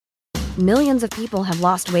Millions of people have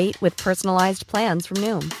lost weight with personalized plans from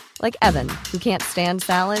Noom. Like Evan, who can't stand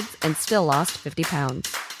salads and still lost 50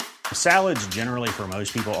 pounds. Salads generally for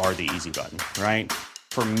most people are the easy button, right?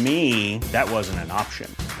 For me, that wasn't an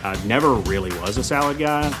option. I never really was a salad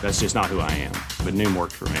guy. That's just not who I am. But Noom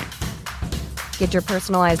worked for me. Get your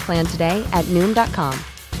personalized plan today at Noom.com.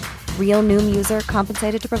 Real Noom user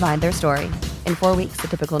compensated to provide their story. In 4 weeks, the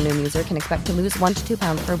typical Noom user can expect to lose 1 to 2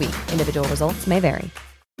 pounds per week. Individual results may vary.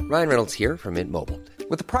 Ryan Reynolds here from Mint Mobile.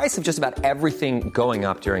 With the price of just about everything going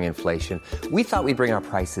up during inflation, we thought we'd bring our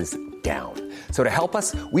prices down. So to help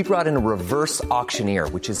us, we brought in a reverse auctioneer,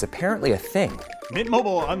 which is apparently a thing. Mint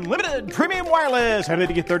Mobile Unlimited Premium Wireless. How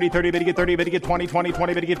to get 30, 30, bit to get 30, bit to get 20, 20,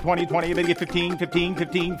 20, bit to get 20, 20, bit to get 15, 15,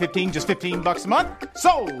 15, 15, just $15 a month?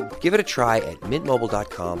 Sold! Give it a try at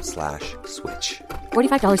mintmobile.com/switch.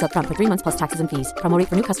 $45 up front for 3 months plus taxes and fees. Promo rate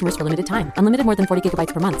for new customers for limited time. Unlimited more than 40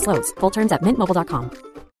 gigabytes per month. Slows full terms at mintmobile.com.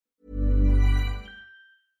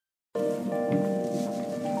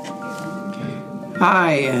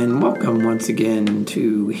 Hi, and welcome once again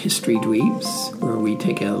to History Dweebs, where we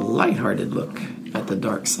take a lighthearted look at the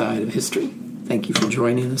dark side of history. Thank you for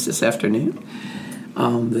joining us this afternoon.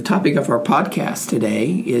 The topic of our podcast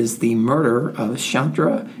today is the murder of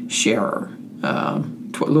Chandra Scherer, a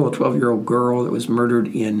little 12-year-old girl that was murdered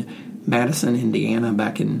in Madison, Indiana,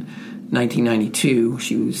 back in 1992.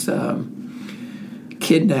 She was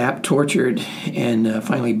kidnapped, tortured, and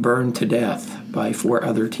finally burned to death by 4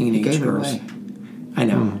 other teenage girls. I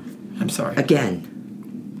know. I'm sorry. Again.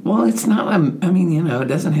 Well, it's not. I mean, you know, it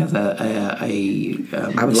doesn't have I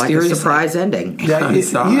would like a surprise ending. Yeah,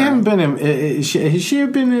 you haven't been. Has she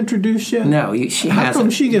been introduced yet? No, she hasn't. How come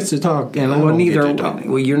she gets to talk and I don't neither. get to talk?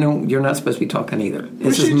 Well, you're not supposed to be talking either.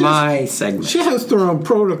 This is my segment. She has thrown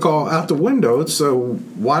protocol out the window, so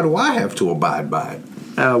why do I have to abide by it?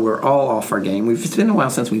 We're all off our game. It's been a while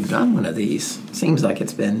since we've done one of these. Seems like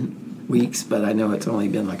it's been weeks, but I know it's only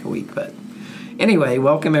been like a week. But anyway,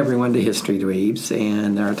 welcome everyone to History Dweebs,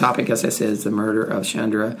 and our topic, as I said, is the murder of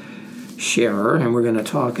Chandra Scherer, and we're going to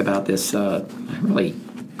talk about this really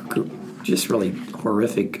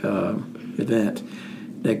horrific event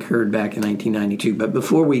that occurred back in 1992. But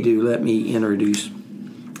before we do, let me introduce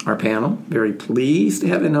our panel. Very pleased to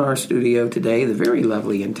have in our studio today the very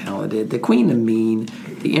lovely and talented, the Queen of Mean,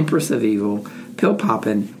 the Empress of Evil, Pill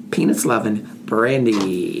Poppin', Peanuts Lovin',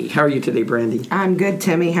 Brandy. How are you today, Brandy? I'm good,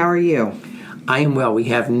 Timmy. How are you? I am well. We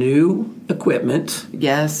have new equipment.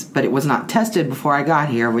 Yes, but it was not tested before I got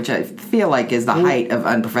here, which I feel like is the height of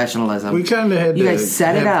unprofessionalism. We kind of had you guys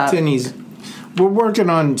set it up. We're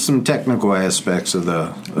working on some technical aspects of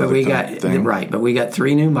the thing. Right, but we got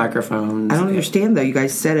 3 new microphones. I don't understand, though. You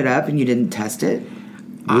guys set it up and you didn't test it?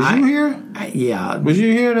 Was you here? Yeah. Was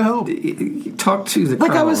you here to help? Talk to the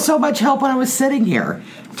colonel. I was so much help when I was sitting here.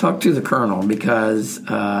 Talk to the colonel because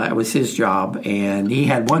it was his job, and he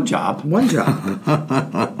had one job. One job.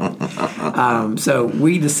 So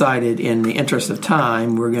we decided, in the interest of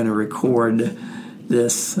time, we're going to record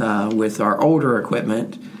this with our older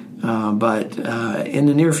equipment. But in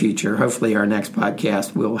the near future, hopefully our next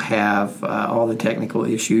podcast will have all the technical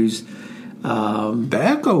issues. The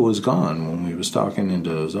echo was gone when we was talking into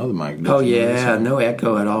those other mics. Oh yeah, no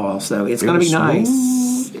echo at all. So it's going to be nice.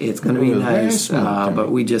 It's going to be nice, but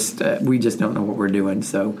we just don't know what we're doing.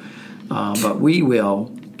 So, but we will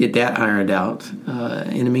get that ironed out.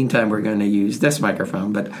 In the meantime, we're going to use this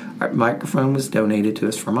microphone. But our microphone was donated to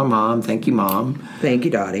us from my mom. Thank you, Mom. Thank you,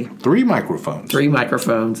 Dottie. 3 microphones. 3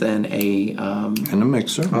 microphones and a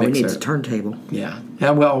mixer. All we need is a turntable. Yeah.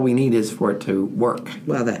 Well, all we need is for it to work.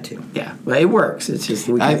 Well, that too. Yeah. Well, it works. It's just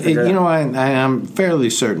we can't figure it out. I'm fairly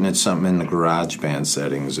certain it's something in the GarageBand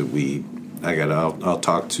settings that I'll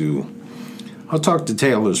talk to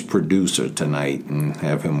Taylor's producer tonight and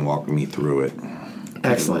have him walk me through it.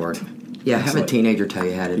 Excellent. Yeah, have a teenager tell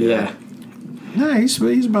you how to do it. No,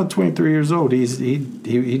 he's about 23 years old. He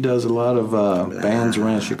does a lot of bands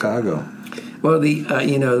around Chicago. Well,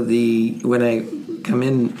 when I come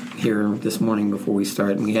in here this morning before we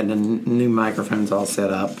start, and we had the new microphones all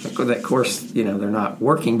set up. Of course, they're not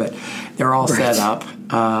working, but they're all set up,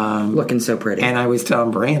 looking so pretty. And I was telling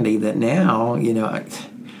Brandy that now,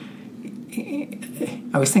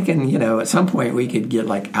 I was thinking, at some point we could get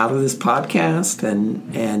out of this podcast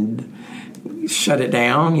and shut it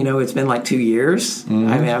down. It's been 2 years. Mm-hmm.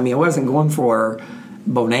 I mean, I wasn't going for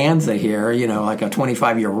bonanza here. Like a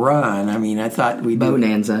 25-year run. I mean, I thought we'd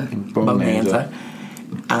bonanza.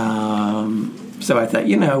 So I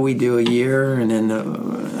thought, we do a year, and then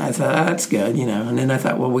I thought that's good, And then I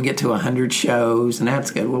thought, well, we'll get to 100 shows, and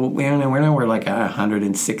that's good. Well, we're like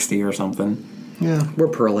 160 or something. Yeah. We're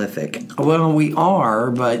prolific. Well, we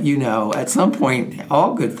are, but, at some point,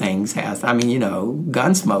 all good things has. I mean,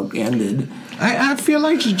 Gunsmoke ended. I feel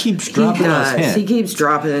like he keeps dropping us hints. He keeps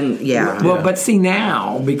dropping, yeah. Well, but see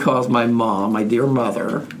now, because my mom, my dear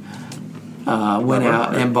mother, went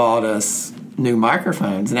out and bought us new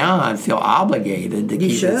microphones, now I feel obligated to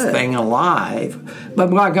keep this thing alive.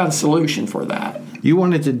 But I got a solution for that. You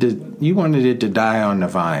wanted it to die on the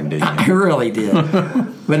vine, didn't you? I really did.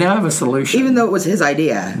 But now I have a solution. Even though it was his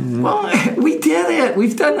idea. Well, we did it.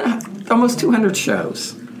 We've done almost 200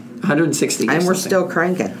 shows, 160. And we're still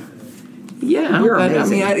cranking. Yeah, You're but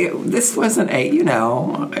amazing. this wasn't a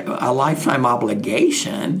lifetime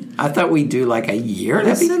obligation. I thought we'd do like a year.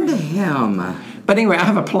 Listen to him. But anyway, I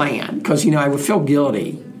have a plan because I would feel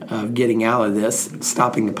guilty of getting out of this,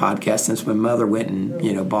 stopping the podcast since my mother went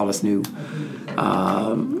and bought us new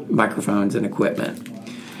microphones and equipment.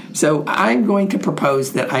 So I'm going to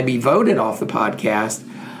propose that I be voted off the podcast.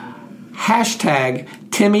 Hashtag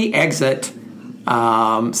Timmy exit.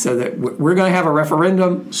 So that we're going to have a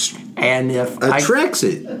referendum, and if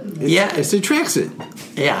Trexit. It's a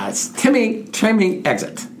Trexit. Yeah, it's Timmy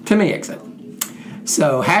exit. Timmy exit.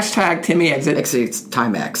 So hashtag Timmy exit. Actually, it's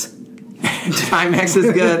Timex. Timex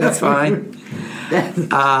is good. That's fine.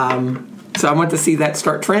 So I want to see that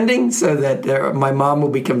start trending, so that my mom will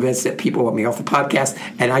be convinced that people want me off the podcast,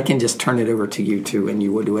 and I can just turn it over to you two, and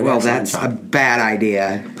you will do it. Well, that's a bad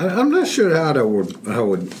idea. I'm not sure how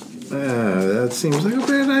would. That seems like a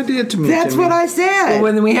bad idea to me. That's what I said.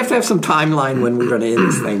 Well, then we have to have some timeline when we're going to end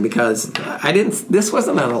this thing, because this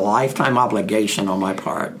wasn't a lifetime obligation on my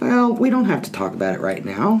part. Well, we don't have to talk about it right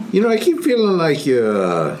now. I keep feeling like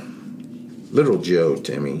you're Little Joe,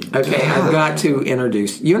 Timmy. Okay, I've got to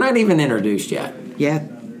introduce. You're not even introduced yet. Yeah,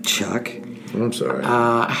 Chuck. I'm sorry.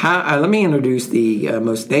 Let me introduce the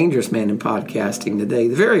most dangerous man in podcasting today,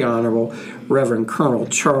 the very Honorable Reverend Colonel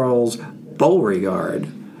Charles Beauregard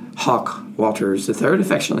Hawk Walters III,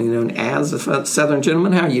 affectionately known as the Southern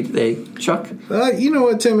Gentleman. How are you today, Chuck? You know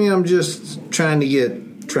what, Timmy? I'm just trying to get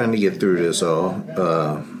through this all.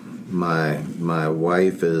 My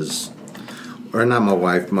wife is, or not my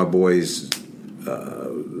wife, my boys.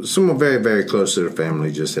 Someone very, very close to the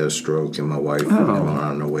family just had a stroke, and my wife is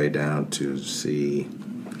on her way down to see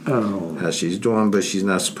how she's doing, but she's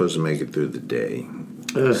not supposed to make it through the day.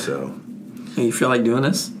 So, and you feel like doing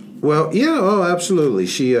this? Well, yeah, absolutely.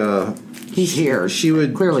 He's here. She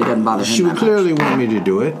would clearly doesn't bother him. She would clearly want me to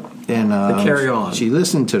do it, and carry on. She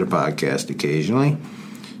listened to the podcast occasionally.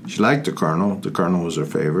 She liked the Colonel. The Colonel was her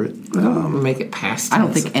favorite. Make it past. I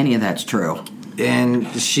don't think any of that's true. And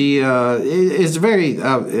she is very.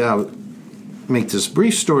 I'll make this a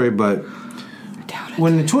brief story, but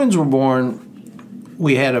when the twins were born,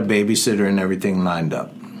 we had a babysitter and everything lined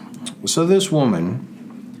up. So this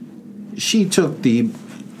woman, she took the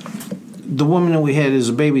woman that we had as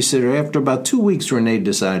a babysitter. After about 2 weeks, Renee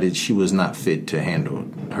decided she was not fit to handle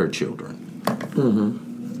her children.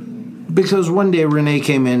 Mm-hmm. Because one day Renee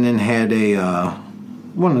came in and had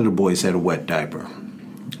one of the boys had a wet diaper.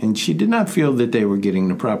 And she did not feel that they were getting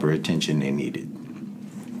the proper attention they needed.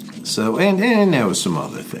 So, and there was some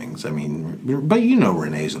other things. I mean, but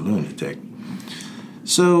Renee's a lunatic.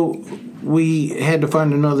 So we had to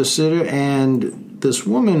find another sitter, and this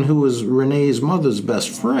woman who was Renee's mother's best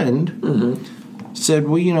friend said,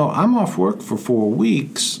 well, I'm off work for 4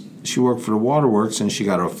 weeks. She worked for the waterworks, and she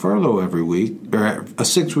got a furlough every week, or a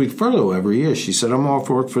 6-week furlough every year. She said, I'm off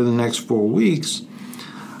work for the next 4 weeks.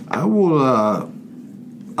 I will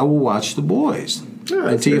watch the boys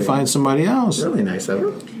until you find somebody else. Really nice of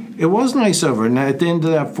her. It was nice of her. And at the end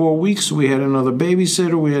of that 4 weeks, we had another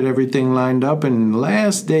babysitter. We had everything lined up. And the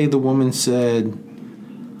last day, the woman said,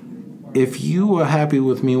 if you are happy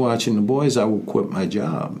with me watching the boys, I will quit my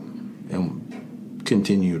job and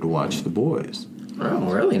continue to watch the boys.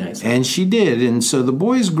 Oh, really nice. And she did. And so the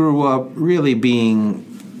boys grew up really being,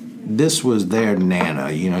 this was their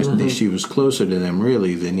Nana. She was closer to them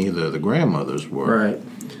really than either of the grandmothers were. Right.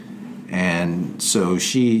 And so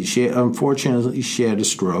she unfortunately she had a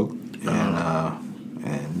stroke, but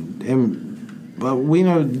we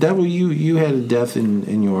know, Devil, you had a death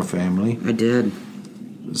in your family. I did.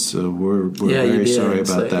 So we're very sorry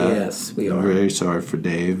about that. Yes, we are. We're very sorry for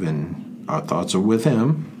Dave, and our thoughts are with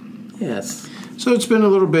him. Yes. So it's been a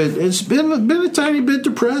little bit. It's been a tiny bit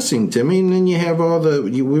depressing, Timmy. And then you have all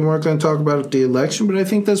we weren't going to talk about the election, but I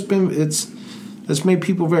think that's made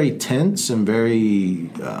people very tense and very,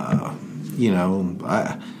 I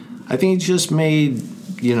think it just made,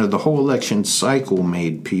 the whole election cycle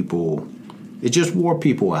made people it just wore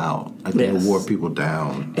people out. I think Yes. it wore people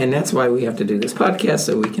down. And that's why we have to do this podcast,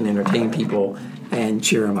 so we can entertain people and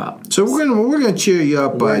cheer them up. So we're gonna cheer you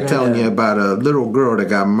up by telling you about a little girl that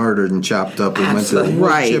got murdered and chopped up and went to the wood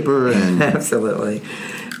Right. chipper and Absolutely.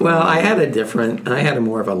 Well, I had a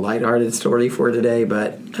more of a lighthearted story for today,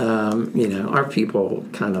 but our people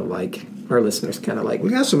kind of like, our listeners kind of like. we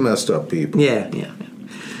got some messed up people. Yeah.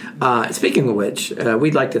 Speaking of which,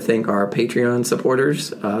 we'd like to thank our Patreon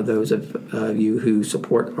supporters, those of you who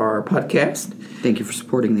support our podcast. Thank you for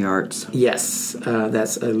supporting the arts. Yes,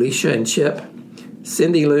 that's Alicia and Chip,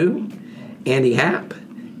 Cindy Lou, Andy Happ,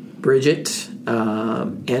 Bridget,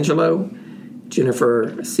 Angelo,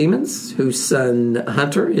 Jennifer Siemens, whose son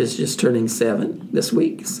Hunter is just turning 7 this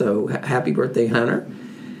week. So happy birthday, Hunter.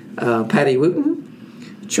 Patty Wooten,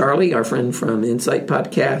 Charlie, our friend from Insight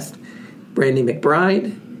Podcast, Brandy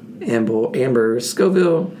McBride, Amber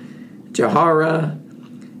Scoville, Jahara,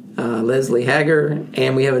 Leslie Hager,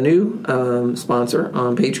 and we have a new sponsor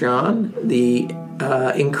on Patreon, the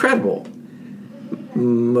incredible,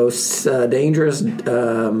 most dangerous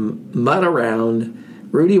mud around,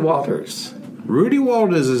 Rudy Walters. Rudy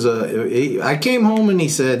Walters is I came home and he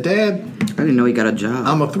said, "Dad, I didn't know he got a job.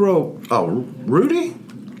 I'm gonna throw." Oh, Rudy?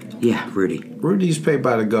 Yeah, Rudy. Rudy's paid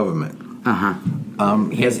by the government.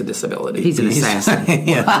 He has a disability. He's an assassin.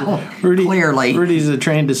 Yeah, Rudy. Clearly. Rudy's a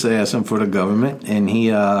trained assassin for the government, and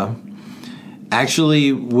he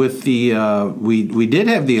actually with the we did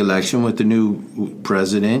have the election with the new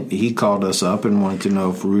president. He called us up and wanted to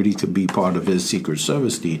know if Rudy could be part of his Secret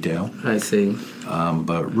Service detail. I see.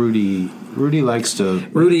 But Rudy likes to.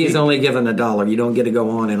 Rudy is only given $1. You don't get to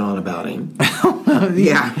go on and on about him.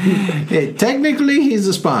 Yeah. Hey, technically, he's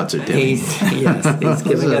a sponsor, Timmy. He's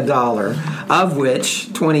giving $1, of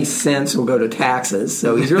which 20 cents will go to taxes.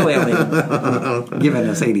 So he's really only giving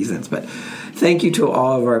us 80 cents. But thank you to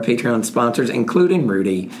all of our Patreon sponsors, including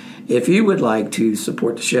Rudy. If you would like to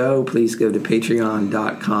support the show, please go to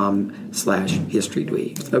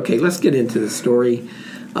patreon.com/historydweebs. Okay, let's get into the story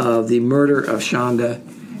of the murder of Shonda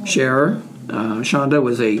Scherer. Shonda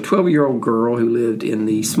was a 12-year-old girl who lived in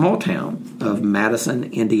the small town of Madison,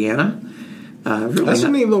 Indiana. That's a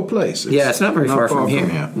neat little place. It's not very far from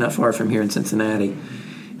here. Not far from here in Cincinnati.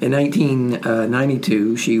 In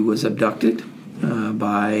 1992, she was abducted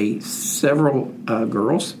by several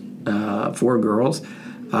girls, 4 girls.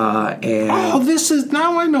 This is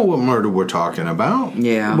now I know what murder we're talking about.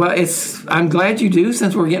 Yeah. Well, I'm glad you do,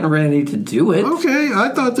 since we're getting ready to do it. Okay, I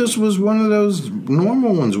thought this was one of those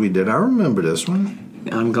normal ones we did. I remember this one.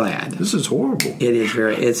 I'm glad. This is horrible.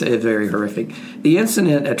 It's very horrific. The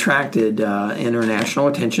incident attracted international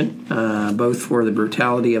attention, both for the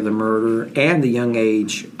brutality of the murder and the young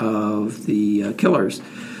age of the killers,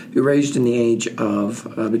 who ranged in the age of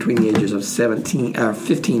between the ages of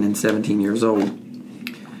 15 and 17 years old.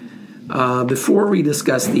 Before we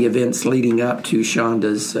discuss the events leading up to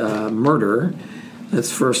Shonda's murder,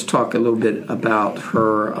 let's first talk a little bit about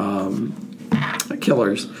her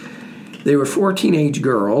killers. They were 4 teenage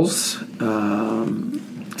girls.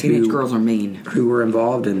 Teenage girls are mean. Who were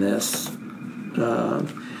involved in this.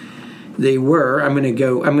 They were. I'm going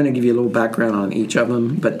to give you a little background on each of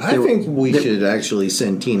them. But I think we should actually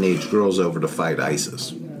send teenage girls over to fight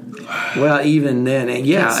ISIS. Well, even then,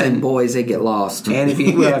 And boys, they get lost. And if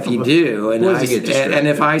you do, and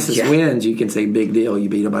if ISIS wins, you can say, "Big deal, you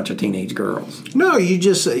beat a bunch of teenage girls." No, you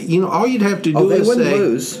just all you'd have to do they is wouldn't say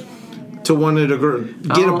lose. to one of the girls,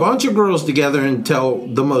 get a bunch of girls together and tell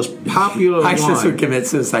the most popular ISIS one. would commit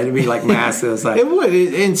suicide. It'd be like mass suicide. It would,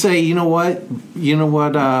 and say, you know what,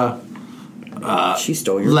 She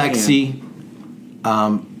stole your Lexi,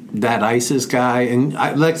 that ISIS guy, and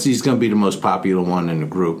Lexi's going to be the most popular one in the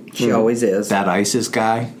group. She always is. That ISIS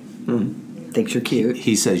guy, Thinks you're cute.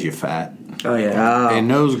 he says you're fat. Oh yeah. And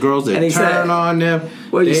those girls that turn on them.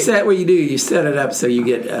 Well, you set it up so you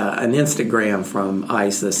get an Instagram from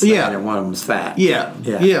ISIS saying that one of them's fat. Yeah.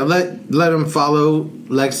 Let them follow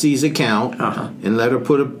Lexi's account and let her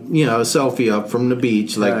put a selfie up from the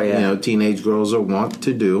beach like teenage girls are wont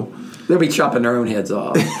to do. They'll be chopping their own heads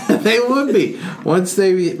off. They would be once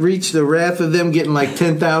they reach the wrath of them getting like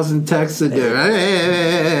 10,000 texts a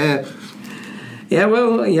day. Yeah,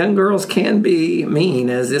 well, young girls can be mean,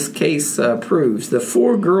 as this case proves. The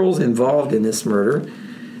 4 girls involved in this murder,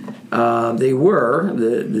 they were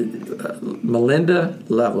Melinda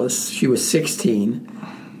Lovelace. She was 16.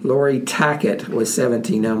 Lori Tackett was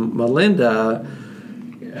 17. Now, Melinda,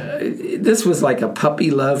 this was like a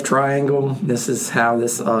puppy love triangle. This is how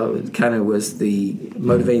this kind of was the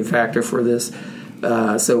motivating factor for this.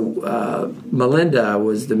 Melinda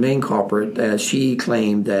was the main culprit, as she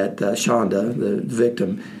claimed that Shonda, the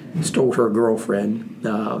victim, stole her girlfriend.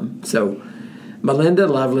 Melinda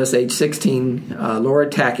Lovelace, age 16, Laura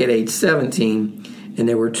Tackett, age 17, and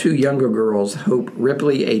there were two younger girls, Hope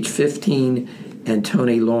Ripley, age 15, and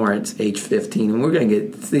Tony Lawrence, age 15. And we're going to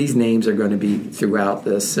get, these names are going to be throughout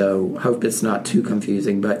this, so hope it's not too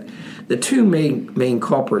confusing. But the two main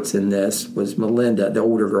culprits in this was Melinda, the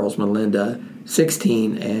older girls, Melinda,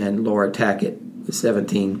 16, and Laura Tackett,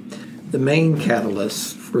 17. The main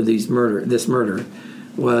catalyst for this murder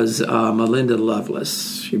was Melinda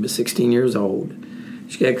Lovelace. She was 16 years old.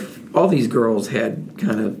 All these girls had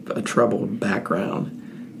kind of a troubled background.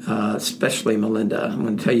 Especially Melinda. I'm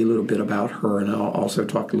going to tell you a little bit about her, and I'll also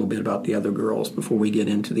talk a little bit about the other girls before we get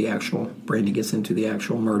into Brandy gets into the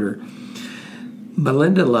actual murder.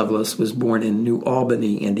 Melinda Lovelace was born in New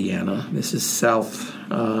Albany, Indiana. This is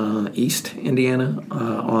southeast Indiana,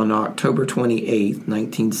 on October 28,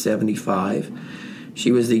 1975.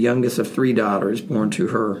 She was the youngest of three daughters born to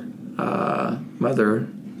her mother,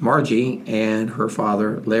 Margie, and her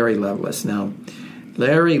father, Larry Lovelace. Now,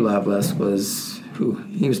 Larry Lovelace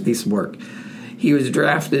he was a piece of work. He was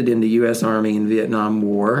drafted in the U.S. Army in the Vietnam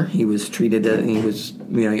War. He was treated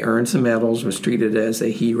he earned some medals, was treated as a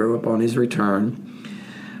hero upon his return.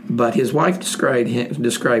 But his wife described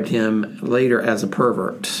him later as a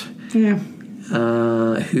pervert. Yeah.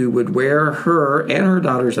 Who would wear her and her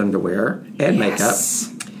daughter's underwear and makeup,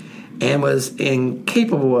 and was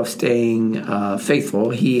incapable of staying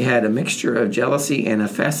faithful. He had a mixture of jealousy and a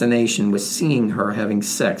fascination with seeing her having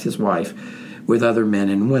sex, his wife, with other men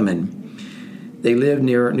and women. They lived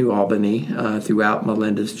near New Albany throughout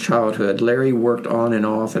Melinda's childhood. Larry worked on and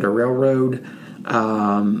off at a railroad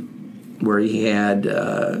where he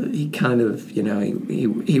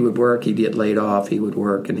would work, he'd get laid off, he would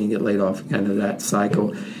work, and he'd get laid off, kind of that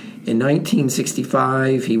cycle. In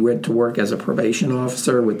 1965, he went to work as a probation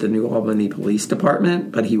officer with the New Albany Police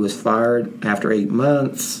Department, but he was fired after 8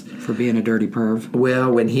 months. For being a dirty perv?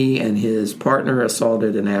 Well, when he and his partner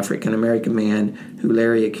assaulted an African-American man who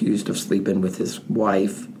Larry accused of sleeping with his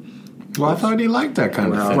wife. Well, I thought he liked that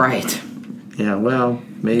kind of thing. Right. Yeah, well,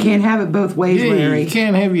 maybe. You can't have it both ways, Larry. You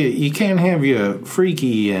can't have your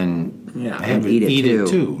freaky and eat it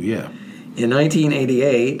too. Yeah. In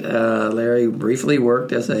 1988, Larry briefly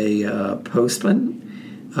worked as a postman.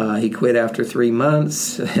 He quit after 3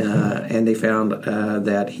 months, and they found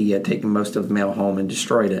that he had taken most of the mail home and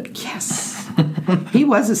destroyed it. Yes. He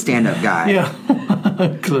was a stand-up guy. Yeah.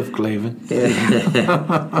 Cliff Clavin.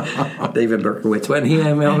 Yeah. David Berkowitz. Wasn't he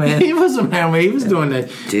a mailman? He was a mailman. He was doing that.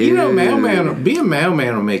 Dude. Being a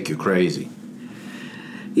mailman will make you crazy.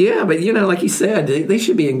 Yeah, but like you said, they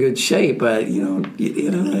should be in good shape. But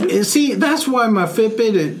see, that's why my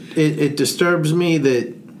Fitbit it disturbs me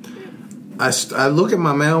that I look at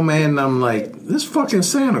my mailman and I'm like, this fucking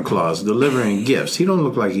Santa Claus delivering gifts. He don't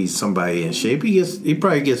look like he's somebody in shape. He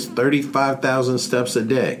probably gets 35,000 steps a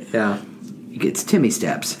day. Yeah, he gets Timmy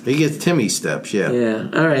steps. He gets Timmy steps. Yeah. Yeah.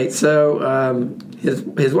 All right. So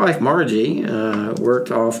his wife Margie worked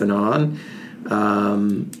off and on.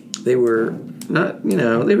 They were not,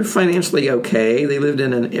 they were financially okay. They lived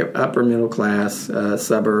in an upper middle class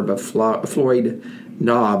suburb of Floyd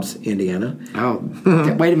Knobs, Indiana. Oh,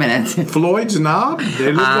 wait a minute. Floyd's Knob?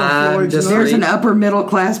 They lived on Floyd's Knob? There's an upper middle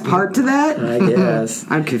class part to that? I guess.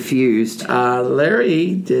 I'm confused.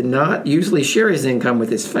 Larry did not usually share his income with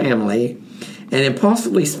his family and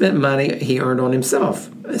impulsively spent money he earned on himself,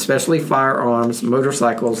 especially firearms,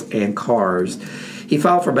 motorcycles, and cars. He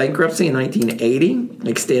filed for bankruptcy in 1980.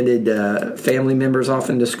 Extended family members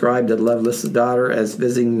often described the Lovelace's daughter as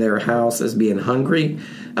visiting their house as being hungry,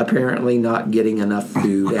 apparently not getting enough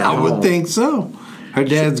food at home. I would think so. Her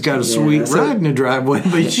dad's got a sweet ride in the driveway,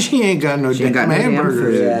 but she ain't got no damn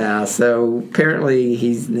hamburgers. Yeah, so apparently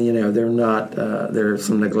they're not, there's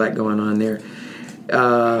some neglect going on there.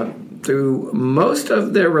 Through most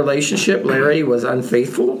of their relationship, Larry was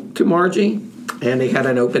unfaithful to Margie, and they had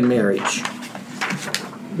an open marriage.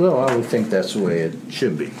 Well, I would think that's the way it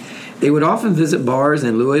should be. They would often visit bars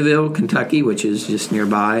in Louisville, Kentucky, which is just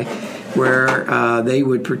nearby, where he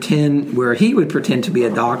would pretend to be a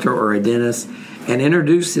doctor or a dentist and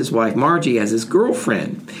introduce his wife Margie as his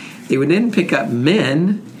girlfriend. They would then pick up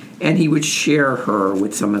men, and he would share her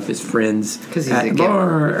with some of his friends at the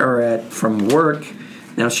bar or from work.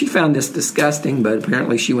 Now, she found this disgusting, but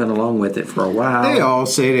apparently she went along with it for a while. They all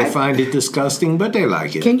say they find it disgusting, but they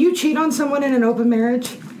like it. Can you cheat on someone in an open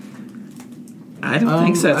marriage? I don't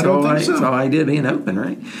think so. That's all I did, being open,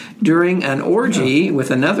 right? During an orgy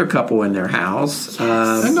with another couple in their house.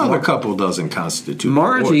 Another couple doesn't constitute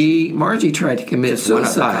Margie tried to commit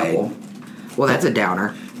suicide. Well, that's a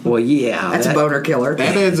downer. Well, yeah. That's a boner killer.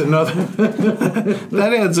 That adds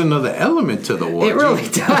another element to the orgy. It really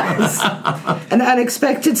does. An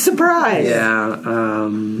unexpected surprise. Yeah.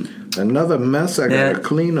 Another mess I got to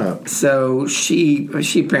clean up. So she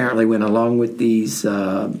apparently went along with these, this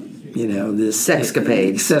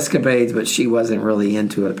sexcapades, but she wasn't really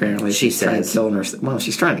into it. Apparently, she's trying to kill herself. Well,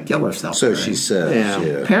 she's trying to kill herself. So she says.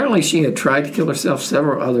 Yeah. Apparently, she had tried to kill herself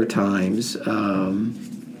several other times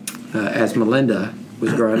as Melinda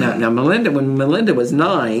was growing up. Now, when Melinda was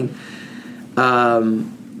 9.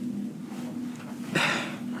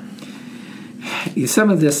 Some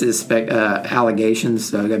of this is allegations,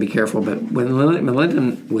 so I got to be careful. But when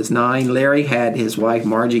Melinda was 9, Larry had his wife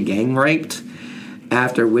Margie gang raped.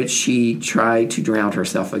 After which she tried to drown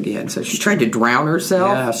herself again. So she tried to drown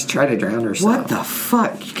herself? Yeah, she tried to drown herself. What the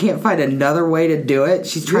fuck? You can't find another way to do it?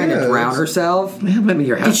 She's trying to drown herself? Well, maybe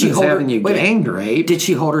your husband's having you gang raped. Did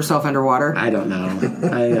she hold herself underwater? I don't know.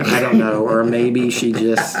 I don't know. Or maybe she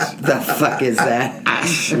just... The fuck is that?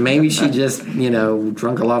 Maybe she just,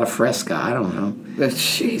 drunk a lot of Fresca. I don't know.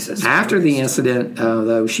 Jesus After the incident,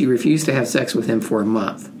 though, she refused to have sex with him for a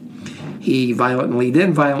month. He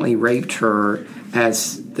violently raped her,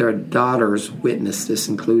 as their daughters witnessed this,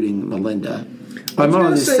 including Melinda. I'm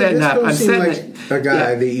like a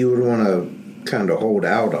guy that you would want to kind of hold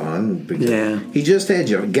out on. Because he just had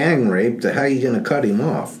you gang raped. How are you going to cut him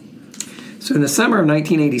off? So in the summer of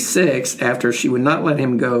 1986, after she would not let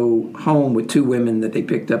him go home with 2 women that they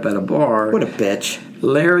picked up at a bar... What a bitch.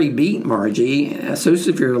 Larry beat Margie so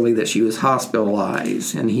severely that she was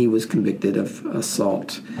hospitalized, and he was convicted of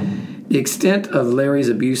assault. The extent of Larry's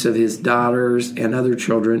abuse of his daughters and other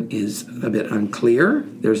children is a bit unclear.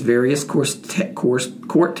 There's various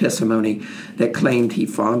court testimony that claimed he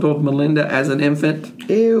fondled Melinda as an infant.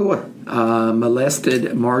 Ew.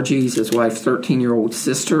 Molested Margie's, his wife's 13-year-old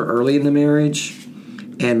sister early in the marriage,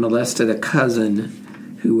 and molested a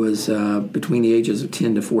cousin who was between the ages of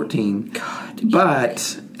 10 to 14. God.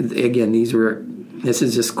 But, again, this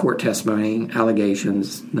is just court testimony,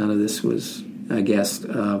 allegations. None of this was, I guess,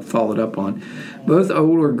 followed up on. Both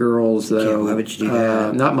older girls, though, why would you do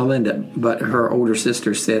that? Not Melinda, but her older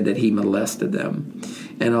sister said that he molested them.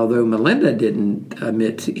 And although Melinda didn't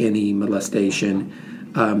admit to any molestation,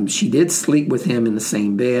 she did sleep with him in the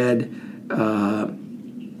same bed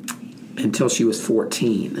until she was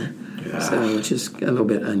 14. Yeah. So, which is a little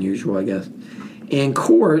bit unusual, I guess. In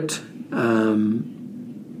court, one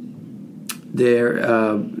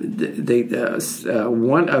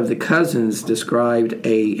of the cousins described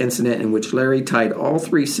a incident in which Larry tied all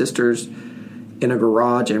 3 sisters in a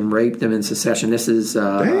garage and raped them in succession. This is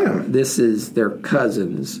their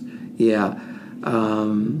cousins. Yeah.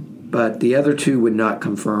 But the other 2 would not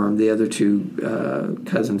confirm. The other 2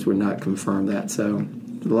 cousins would not confirm that. So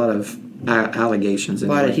a lot of allegations. A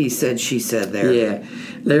lot of he said, she said there. Yeah.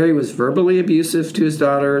 Larry was verbally abusive to his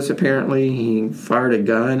daughters, apparently. He fired a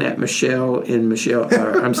gun at Michelle. He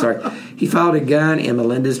fired a gun in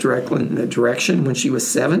Melinda's direction when she was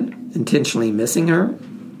 7, intentionally missing her.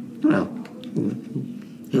 Well,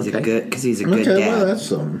 he's a good dad. Well, that's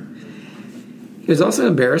something. He was also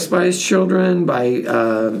embarrassed by his children.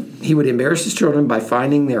 He would embarrass his children by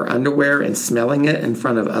finding their underwear and smelling it in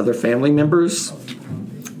front of other family members.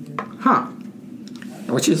 Huh.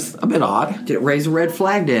 Which is a bit odd. Did it raise a red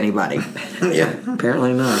flag to anybody? Yeah,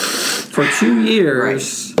 apparently not. For 2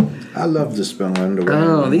 years... Right. I love to smell underwear.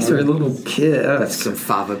 Oh, these are little kids. That's some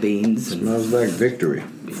fava beans. It smells like victory.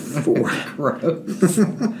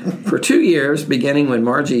 For 2 years, beginning when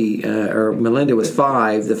Melinda was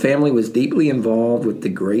 5, the family was deeply involved with the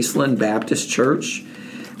Graceland Baptist Church.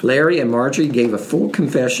 Larry and Margie gave a full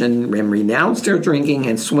confession and renounced their drinking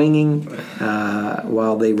and swinging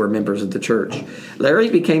while they were members of the church. Larry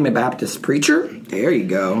became a Baptist preacher. There you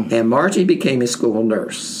go. And Margie became a school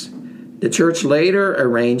nurse. The church later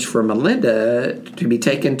arranged for Melinda to be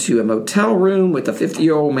taken to a motel room with a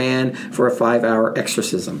 50-year-old man for a 5-hour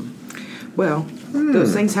exorcism. Well,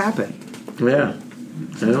 those things happen. Yeah.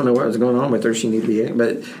 I don't know what was going on with her. She needed to be in,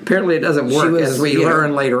 but apparently it doesn't work, as we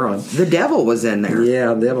learn later on. The devil was in there.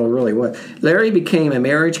 Yeah, the devil really was. Larry became a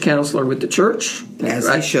marriage counselor with the church. As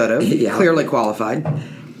he should have. Yeah. Clearly qualified.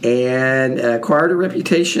 And acquired a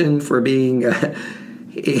reputation for being a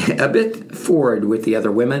bit forward with the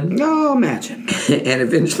other women. Oh, imagine. And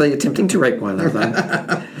eventually attempting to rape one of them.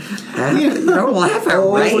 Don't laugh at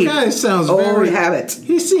rape. This guy sounds Old very habits.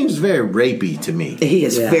 He seems very rapey to me. He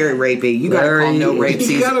is very rapey. You got to call no rape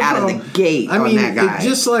season out of the gate on that guy.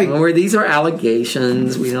 Just like where these are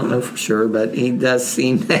allegations, we don't know for sure, but he does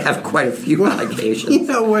seem to have quite a few allegations. You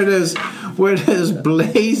know, where there's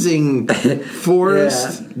blazing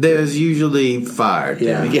forest, there's usually fire.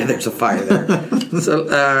 Yeah, there's a fire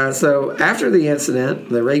there. So after the incident,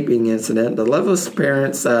 the raping incident, the Lovelace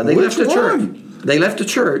parents they left the church. They left the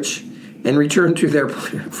church and returned to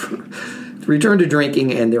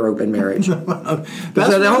drinking and their open marriage. So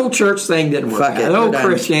the whole church thing didn't work. The whole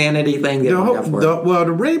Christianity thing didn't work. Well,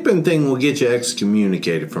 the raping thing will get you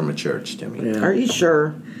excommunicated from a church, Timmy. Yeah. Are you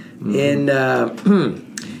sure? Mm-hmm.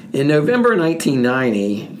 In November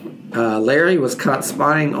 1990, Larry was caught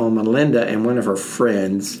spying on Melinda and one of her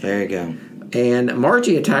friends. There you go. And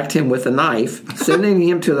Margie attacked him with a knife, sending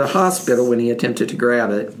him to the hospital when he attempted to grab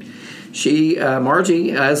it.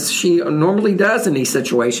 Margie, as she normally does in these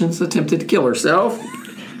situations, attempted to kill herself.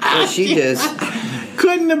 Well, she just...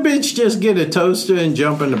 Couldn't the bitch just get a toaster and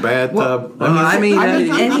jump in the bathtub?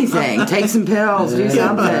 Anything. Take some pills. Do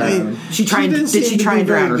something. Did she try and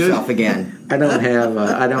drown herself again? I don't have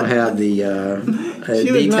the she was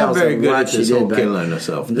details not very of good what at she this did. whole killing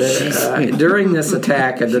herself. During this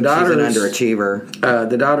attack, the daughters, she's an underachiever.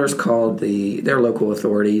 The daughters called their local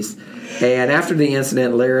authorities, and after the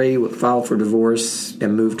incident, Larry filed for divorce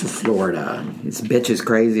and moved to Florida. This bitch is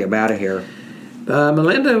crazy. I'm out of here.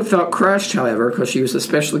 Melinda felt crushed, however, because she was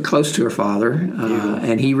especially close to her father,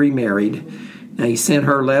 and he remarried. Now, he sent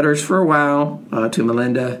her letters for a while to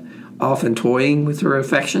Melinda, often toying with her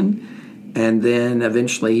affection, and then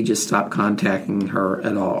eventually he just stopped contacting her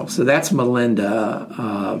at all. So that's Melinda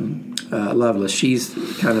Lovelace. She's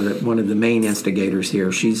kind of one of the main instigators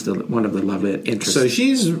here. She's one of the love interests. So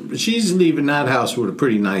she's leaving that house with a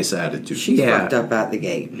pretty nice attitude. She's fucked up out the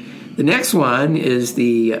gate. The next one is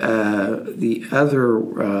the other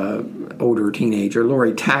older teenager,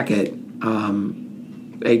 Lori Tackett,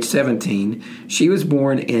 age 17. She was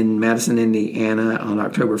born in Madison, Indiana on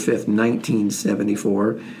October 5th,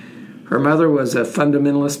 1974. Her mother was a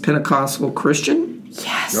fundamentalist Pentecostal Christian.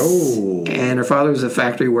 Yes. Oh. And her father was a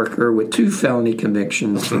factory worker with 2 felony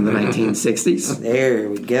convictions from the 1960s. There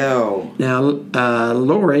we go. Now,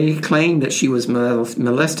 Lori claimed that she was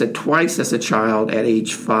molested twice as a child at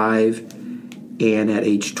age 5 and at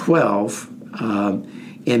age 12.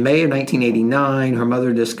 In May of 1989, her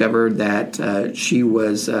mother discovered that she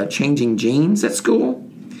was changing jeans at school.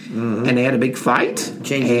 Mm-hmm. And they had a big fight.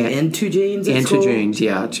 Changing into jeans at school? Into jeans,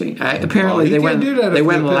 yeah. Apparently they went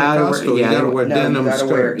allowed to wear... You got to wear denim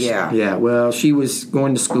skirts. Yeah, well, she was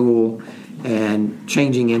going to school and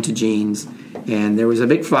changing into jeans, and there was a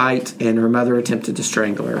big fight, and her mother attempted to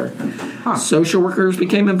strangle her. Huh. Social workers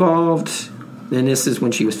became involved, and this is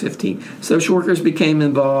when she was 15. Social workers became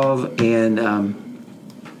involved, and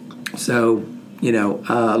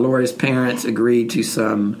Lori's parents agreed to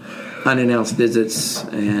some unannounced visits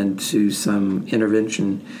and to some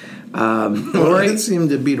intervention. Lori, that seemed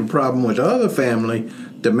to be the problem with the other family.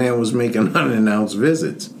 The man was making unannounced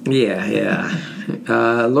visits. Yeah.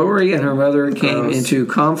 Lori and her mother came into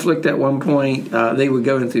conflict at one point. They would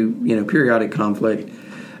go into periodic conflict.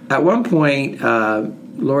 At one point,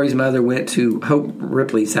 Lori's mother went to Hope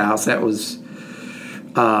Ripley's house. That was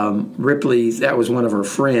Ripley's. That was one of her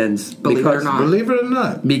friends. Believe it or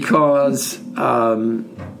not, because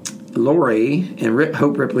Lori and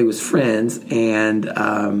Hope Ripley was friends, and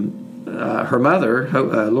her mother,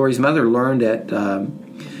 Lori's mother, learned that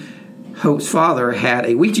Hope's father had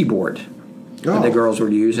a Ouija board that the girls were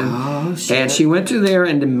using, and she went to there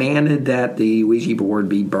and demanded that the Ouija board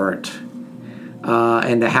be burnt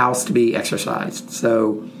and the house to be exorcised.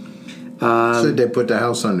 So they put the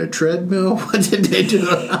house on the treadmill? What did they do?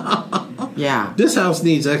 Yeah. This house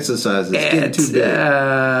needs exercise. It's getting too big.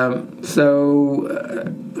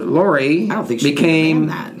 Lori became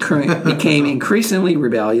increasingly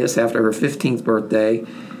rebellious after her 15th birthday,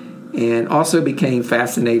 and also became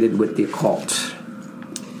fascinated with the occult.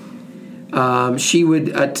 She would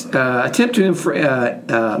attempt to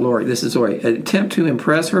attempt to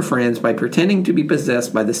impress her friends by pretending to be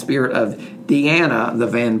possessed by the spirit of Deanna the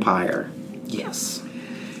vampire. Yes.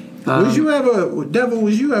 Was you ever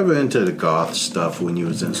into the goth stuff when you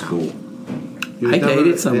was in school? I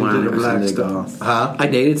dated someone who was into goth. Huh? I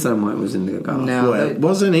dated someone who was into goth. No,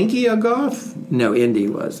 wasn't Inky a goth? No, Indy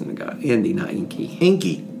was into goth. Indy, not Inky.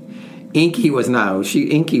 Inky was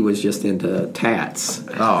Inky was just into tats.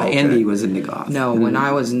 Oh, okay. Indy was into goth. No, when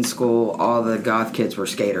I was in school, all the goth kids were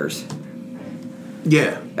skaters.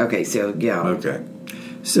 Yeah. Okay, so yeah. Okay.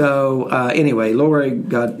 So anyway, Lori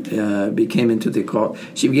became into the occult.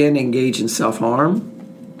 She began to engage in self-harm,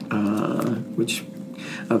 which...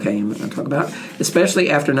 Okay, I'm going to talk about, especially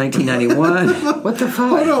after 1991. What the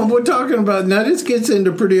fuck? Hold on, we're talking about now. This gets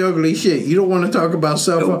into pretty ugly shit. You don't want to talk about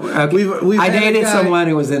self-harm. Okay. I dated someone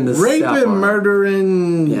who was in the raping, self-harm.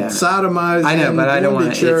 Murdering, sodomizing. I know, but I don't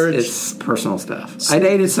want to. It's personal stuff. I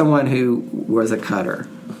dated someone who was a cutter.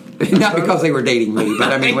 Not because they were dating me,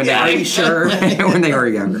 but I mean, when Are you sure? when they were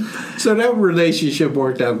younger. So that relationship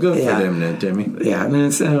worked out good for them then, Timmy. Yeah, I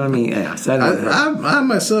mean, so I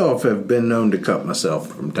myself have been known to cut myself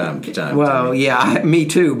from time to time. Well, Timmy. me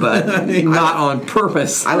too, but not on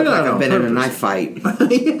purpose. I look like I've been in a knife fight.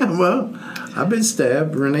 Yeah, well, I've been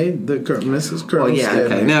stabbed. Renee, Mrs. Colonel. Well, yeah,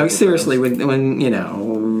 stabbed okay. me Now, seriously, when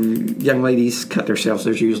young ladies cut themselves,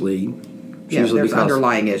 there's usually there's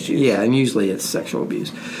underlying issues. Yeah, and usually it's sexual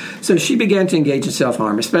abuse. So she began to engage in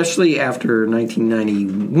self-harm, especially after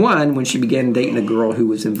 1991 when she began dating a girl who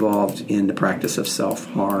was involved in the practice of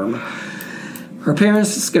self-harm. Her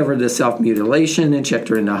parents discovered the self-mutilation and checked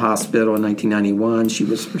her into hospital in 1991. She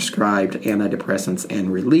was prescribed antidepressants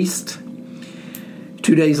and released.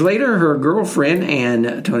 2 days later, her girlfriend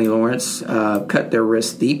and Tony Lawrence cut their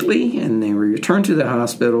wrists deeply, and they returned to the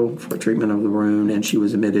hospital for treatment of the wound, and she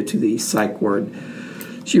was admitted to the psych ward.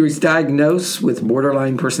 She was diagnosed with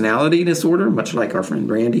borderline personality disorder, much like our friend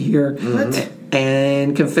Brandy here,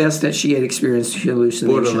 and confessed that she had experienced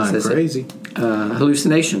hallucinations. Borderline crazy.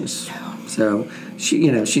 Hallucinations. So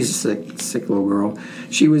she's a sick little girl.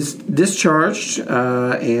 She was discharged,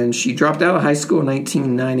 and she dropped out of high school in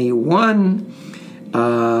 1991.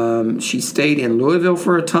 She stayed in Louisville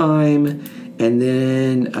for a time, and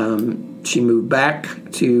then she moved back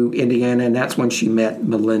to Indiana, and that's when she met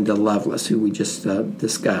Melinda Loveless, who we just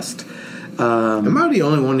discussed. Am I the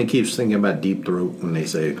only one that keeps thinking about Deep Throat when they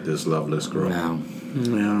say this Loveless girl?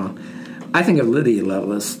 No. I think of Lydia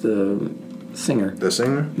Loveless, the singer. The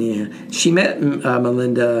singer? Yeah. She met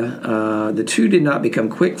Melinda. The two did not become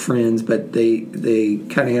quick friends, but they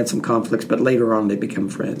kind of had some conflicts, but later on they become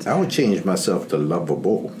friends. I would change myself to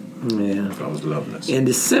Lovable. Yeah. If I was Loveless. In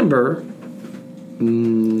December of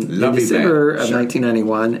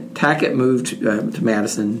 1991, Tackett moved to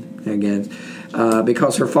Madison again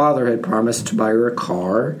because her father had promised to buy her a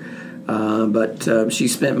car, but she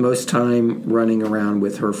spent most time running around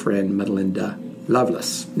with her friend Melinda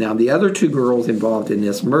Loveless. Now, the other two girls involved in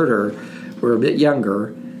this murder were a bit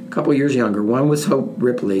younger, a couple years younger. One was Hope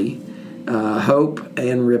Ripley. Hope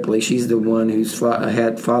and Ripley, she's the one whose father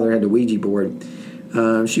had the Ouija board.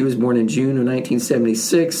 She was born in June of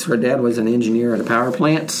 1976. Her dad was an engineer at a power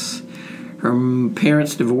plant. Her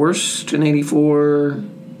parents divorced in 1984.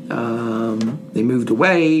 They moved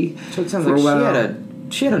away. So it sounds like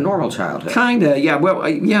she had a normal childhood. Kinda, yeah. Well,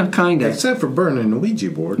 yeah, kinda. Except for burning the Ouija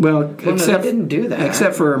board. Well, except they didn't do that.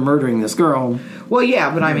 Except for murdering this girl. Well,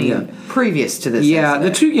 yeah, but I mean, previous to this. Yeah,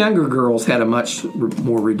 incident. the two younger girls had a much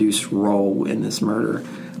more reduced role in this murder,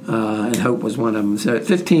 and Hope was one of them. So at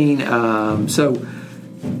 15,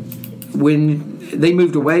 when they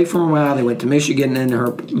moved away for a while, they went to Michigan, and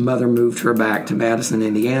her mother moved her back to Madison,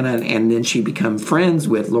 Indiana, and then she became friends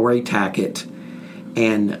with Lori Tackett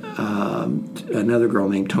and another girl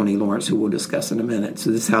named Tony Lawrence, who we'll discuss in a minute. So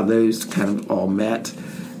this is how those kind of all met.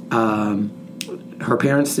 Her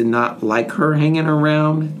parents did not like her hanging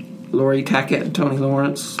around Lori Tackett and Tony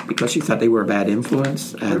Lawrence because she thought they were a bad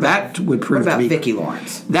influence. That would prove what about to be Vicki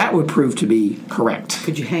Lawrence? That would prove to be correct.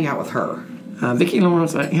 Could you hang out with her? Vicki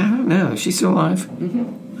Lawrence, I don't know. She's still alive?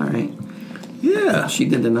 Mm-hmm. All right. Yeah. She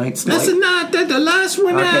did the Night's That's Light. not the last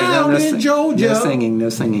one out in Georgia. No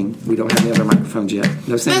singing. We don't have the other microphones yet.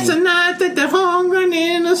 No singing. That's a night that the hungry and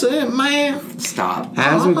innocent man. Stop.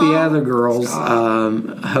 As with the other girls,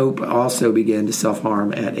 Hope also began to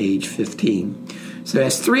self-harm at age 15. So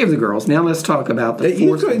that's three of the girls. Now let's talk about the You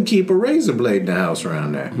fourth. couldn't keep a razor blade in the house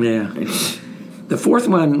around there. Yeah. The fourth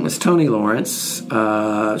one was Tony Lawrence,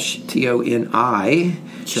 Toni.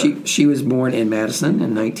 Sure. She was born in Madison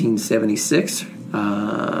in 1976.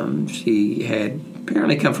 She had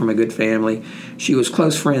apparently come from a good family. She was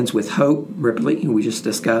close friends with Hope Ripley, who we just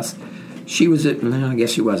discussed. I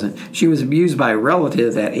guess she wasn't. She was abused by a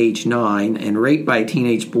relative at age 9 and raped by a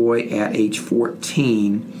teenage boy at age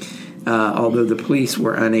 14. Although the police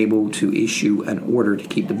were unable to issue an order to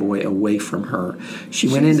keep the boy away from her. She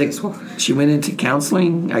went into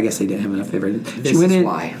counseling. I guess they didn't have enough evidence. She went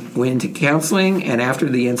into counseling, and after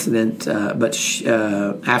the incident, but she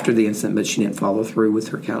didn't follow through with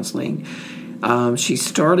her counseling. She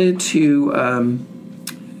started to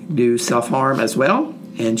do self-harm as well,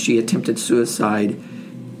 and she attempted suicide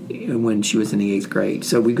when she was in the 8th grade.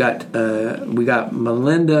 So we got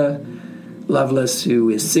Melinda Lovelace, who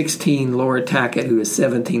is 16, Laura Tackett, who is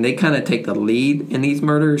 17. They kind of take the lead in these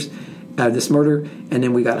murders, this murder, and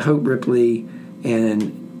then we got Hope Ripley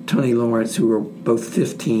and Tony Lawrence, who are both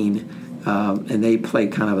 15, and they play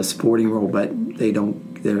kind of a supporting role, but they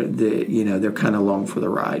don't. They're kind of along for the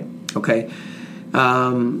ride. Okay.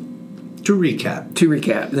 To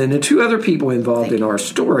recap, then the two other people involved in our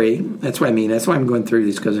story. That's what I mean. That's why I'm going through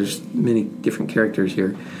these, because there's many different characters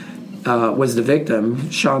here. Was the victim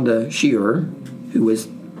Shonda Shearer, who was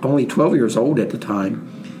only 12 years old at the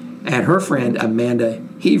time, and her friend Amanda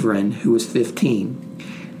Heverin, who was 15.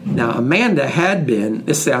 Now, Amanda had been.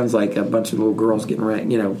 This sounds like a bunch of little girls getting around,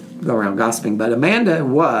 go around gossiping, but Amanda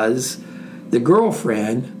was the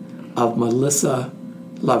girlfriend of Melinda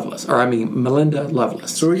Lovelace.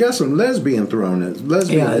 So we got some lesbian thrown in.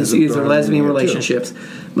 These are lesbian relationships.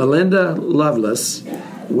 Melinda Lovelace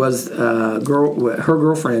was her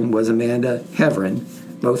girlfriend was Amanda Heverin.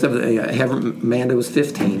 Both of Amanda was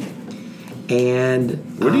 15,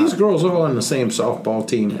 and were these girls all on the same softball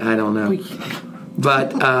team? I don't know,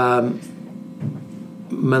 but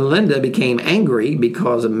Melinda became angry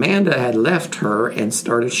because Amanda had left her and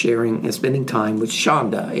started sharing and spending time with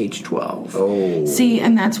Shonda, age 12. Oh, see,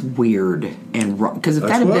 and that's weird and wrong, because if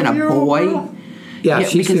that had been a boy. Yeah,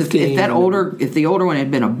 she's because 15. If the older one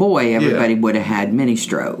had been a boy, everybody would have had mini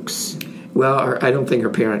strokes. Well, I don't think her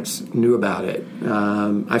parents knew about it.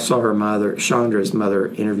 I saw her mother, Chandra's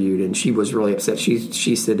mother, interviewed, and she was really upset.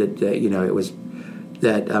 She said that it was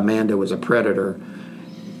that Amanda was a predator.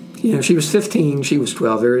 She was 15, she was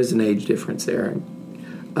 12. There is an age difference there.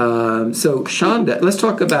 So Shonda, let's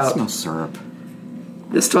talk about. Smells syrup.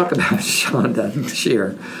 Let's talk about Shonda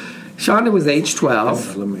Shearer. Shonda was age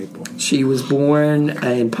 12. She was born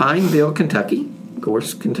in Pineville, Kentucky. Of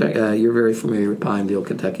course, Kentucky. You're very familiar with Pineville,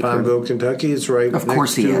 Kentucky. Pineville, Kentucky. It's right. Of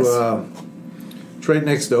course, he is. It's right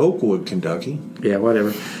next to Oakwood, Kentucky. Yeah,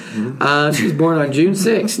 whatever. Mm-hmm. She was born on June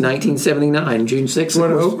 6, 1979. June 6th.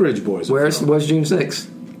 What are Oak Ridge boys? Where was June 6th?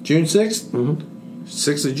 June 6th? Mm-hmm.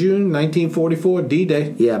 6th of June, 1944,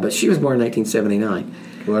 D-Day. Yeah, but she was born in 1979.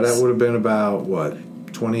 Well, that would have been about,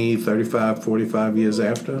 20, 35, 45 years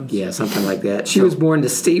after? Yeah, something like that. She was born to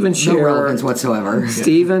Stephen Shearer. No relevance whatsoever.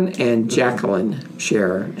 Stephen and Jacqueline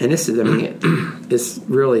Shearer. And this is, this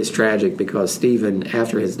really is tragic because Stephen,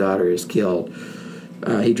 after his daughter is killed,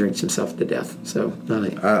 he drinks himself to death. So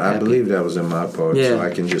I believe that was in my part, yeah. so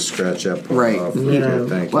I can just scratch that part off. Yeah.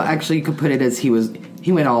 Thank you. Well, actually, you could put it as he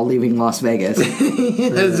went all leaving Las Vegas.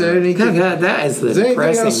 Is there anything, that is the is there anything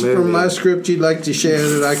depressing else movie. from my script you'd like to share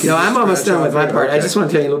that I can? No, I'm almost done with my part. Okay. I just want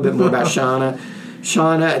to tell you a little bit more about Shauna.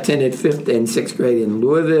 Shauna attended 5th and 6th grade in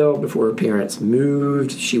Louisville before her parents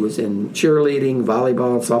moved. She was in cheerleading,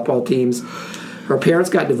 volleyball, and softball teams. Her parents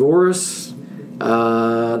got divorced.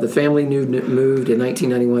 The family moved in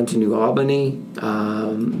 1991 to New Albany,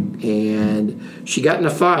 and she got in a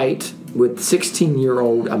fight with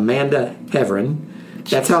 16-year-old Amanda Heverin.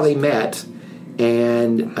 That's how they met,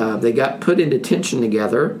 and they got put in detention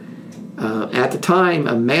together. At the time,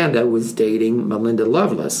 Amanda was dating Melinda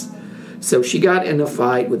Lovelace, so she got in a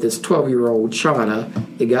fight with this 12-year-old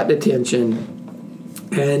Shauna. They got detention,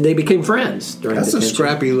 and they became friends during That's detention. a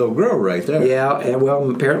scrappy little girl right there. Yeah, and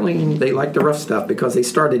well, apparently they liked the rough stuff because they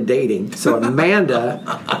started dating. So Amanda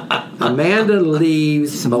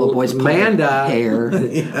leaves. Amanda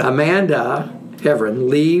Heverin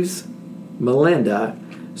leaves Melinda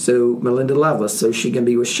Lovelace so she can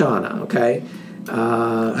be with Shauna. Okay.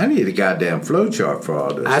 I need a goddamn flowchart for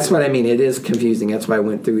all this. That's what I mean. It is confusing. That's why I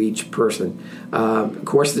went through each person. Of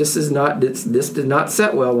course, this did not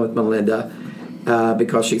set well with Melinda.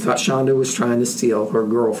 Because she thought Shonda was trying to steal her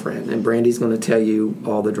girlfriend. And Brandy's going to tell you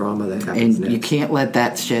all the drama that happens And next. you can't let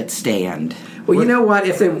that shit stand. Well, you know what?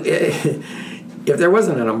 If there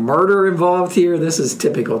wasn't a murder involved here, this is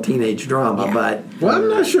typical teenage drama. Yeah. But I'm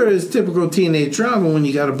not sure it's typical teenage drama when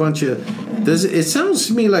you got a bunch of... It sounds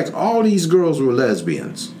to me like all these girls were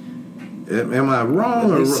lesbians. Am I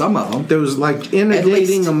wrong? At least some of them. There was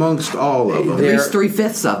integrating amongst all of them. At least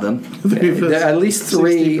 3/5 of them. At least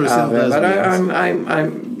 3 of them. But I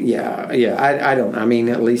don't. I mean,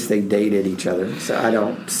 at least they dated each other. So I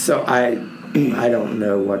don't. So I don't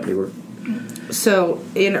know what they were. So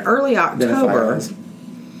in early October,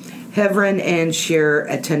 Heverin and Shearer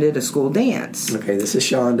attended a school dance. Okay, this is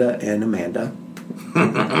Shonda and Amanda.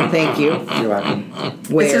 Thank you. You're welcome.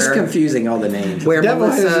 It's just confusing, all the names. Where Devil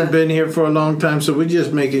Melissa hasn't been here for a long time, so we're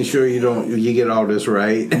just making sure you get all this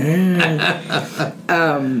right.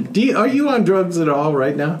 Are you on drugs at all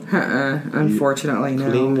right now? Unfortunately, no.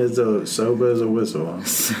 Clean as sober as a whistle.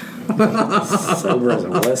 Sober as a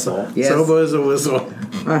whistle. Yes. Sober as a whistle.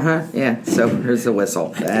 Yeah, sober as a whistle.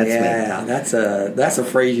 That's me. That's a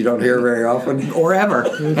phrase you don't hear very often. Or ever.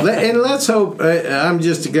 And let's hope, I'm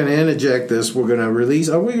just going to interject this. We're going to release,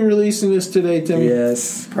 are we releasing this today, Timmy?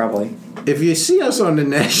 Yes, probably. If you see us on the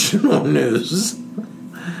national news,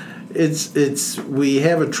 we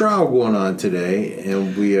have a trial going on today,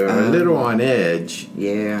 and we are a little on edge.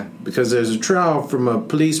 Yeah. Because there's a trial from a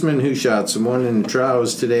policeman who shot someone, and the trial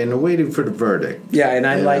is today, and they're waiting for the verdict. Yeah, and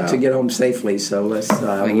I'd like to get home safely, so let's...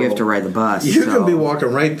 you have to ride the bus. You're going to be walking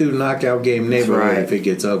right through Knockout Game neighborhood if it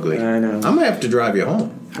gets ugly. I know. I'm going to have to drive you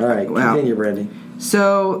home. All right, continue, Brandy.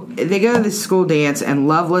 So they go to the school dance, and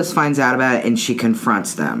Loveless finds out about it, and she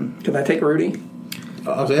confronts them. Can I take Rudy?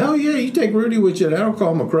 I'll say, oh yeah, you take Rudy with you. That'll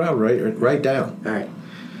calm a crowd right down. All right.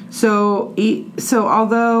 So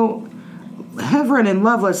although Heverin and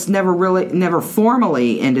Loveless never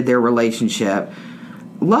formally ended their relationship,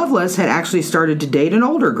 Loveless had actually started to date an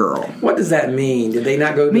older girl. What does that mean? Did they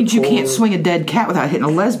not go to means you can't swing a dead cat without hitting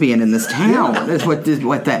a lesbian in this town. That's what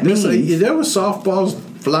that means. There were softballs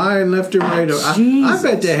flying left and right. I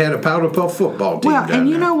bet they had a powder puff football team down and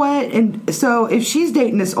you there. know what? And so if she's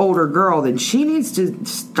dating this older girl, then she needs to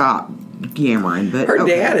stop yammering. But her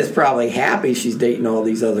dad is probably happy she's dating all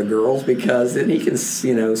these other girls because then he can,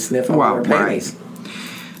 sniff on her panties.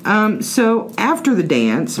 So after the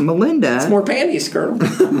dance, Melinda... It's more panties, Colonel.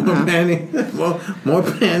 More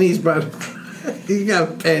panties, but you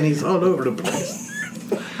got panties all over the place.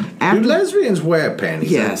 Do lesbians wear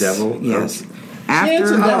panties? Yes, Devil? yes. She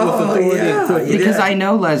answered that with authority. Because I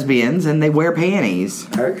know lesbians and they wear panties.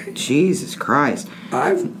 Okay. Jesus Christ.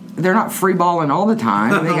 They're not free balling all the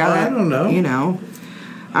time. They got I don't know.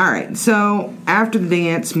 All right, so after the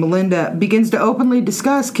dance, Melinda begins to openly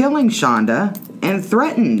discuss killing Shonda and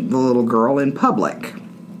threaten the little girl in public.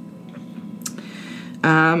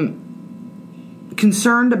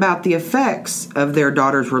 Concerned about the effects of their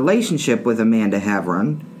daughter's relationship with Amanda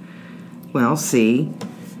Heverin,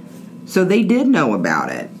 so they did know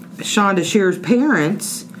about it. Shonda Shear's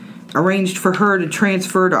parents arranged for her to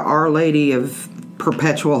transfer to Our Lady of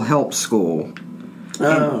Perpetual Help School.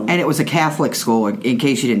 And it was a Catholic school, in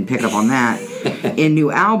case you didn't pick up on that, in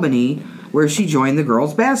New Albany, where she joined the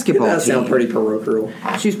girls' basketball team. That sounds pretty parochial.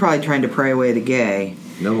 She's probably trying to pray away the gay.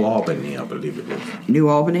 New Albany, I believe it is. New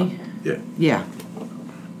Albany? Yeah. Yeah.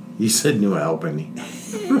 You said New Albany.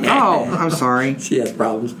 Oh, I'm sorry. She has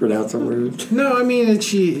problems pronouncing words. No, I mean,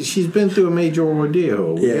 she's been through a major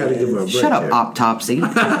ordeal. We gotta give her a break. Shut up, Optopsy.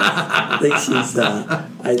 I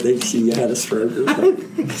think she had a stroke or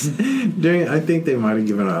something. I think they might have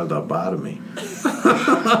given her a lobotomy.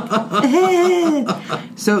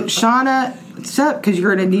 So Shauna, because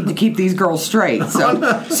you're going to need to keep these girls straight, so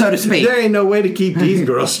to speak. There ain't no way to keep these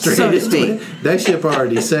girls straight. So to speak. That ship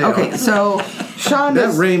already sailed. Okay, so Shauna.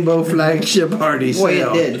 That rainbow flag ship already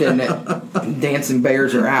sailed. Well, it did, didn't it? Dancing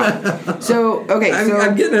bears are out. So, okay,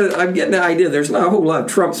 I'm getting the idea. There's not a whole lot of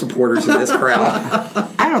Trump supporters in this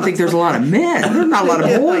crowd. I don't think there's a lot of men. There's not a lot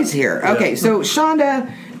of boys here. Okay, so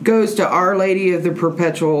Shonda goes to Our Lady of the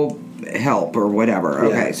Perpetual Help or whatever.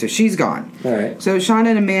 Okay, so she's gone. All right. So Shonda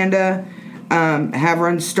and Amanda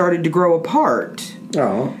Heverin started to grow apart.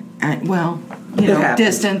 Oh.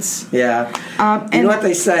 Distance. Yeah. And what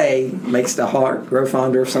they say makes the heart grow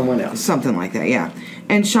fonder of someone else. Something like that, yeah.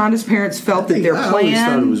 And Shonda's parents felt that their plan... I always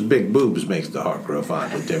thought it was big boobs makes the heart grow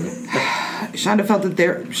fonder, Timmy.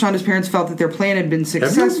 Shonda's parents felt that their plan had been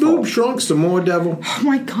successful. Have your boobs shrunk some more, Devil? Oh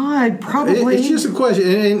my God, probably. It's just a question,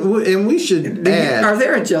 and we should add... Are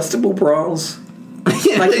there adjustable bras?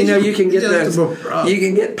 Like you can get you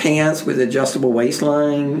can get pants with adjustable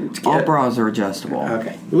waistline. All bras are adjustable.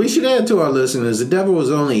 Okay. We should add to our listeners: the Devil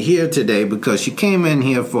was only here today because she came in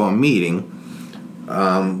here for a meeting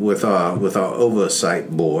with our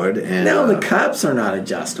oversight board. And no, the cups are not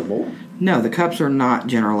adjustable. No, the cups are not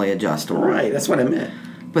generally adjustable. Right, that's what I meant.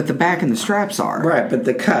 But the back and the straps are. Right, but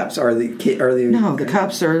the cups are the No, the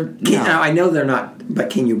cups are. I know they're not.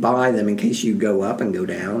 But can you buy them in case you go up and go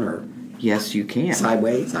down or? Yes, you can.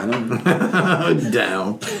 Sideways? I don't know.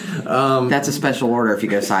 Down. That's a special order if you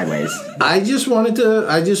go sideways. I just wanted to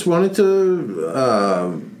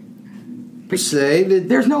say that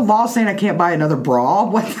there's no law saying I can't buy another bra.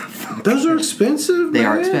 What the fuck? Those are expensive. They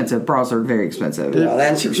are expensive. Bras are very expensive. Well,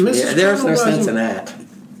 there's no sense in that.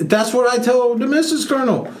 That's what I told the Mrs.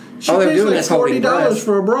 Colonel. She they're pays doing like this holding $40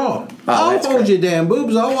 for a bra. I'll hold your damn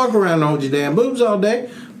boobs. I'll walk around and hold your damn boobs all day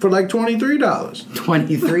for like $23.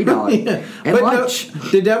 $23. Yeah. And lunch. No,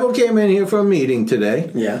 the Devil came in here for a meeting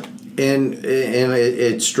today. Yeah. And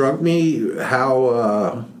it struck me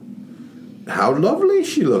how how lovely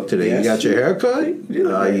she looked today. Yes, you got your haircut.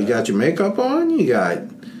 You got your makeup on. You got.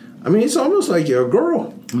 I mean, it's almost like you're a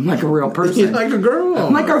girl. I'm like a real person. You're like a girl.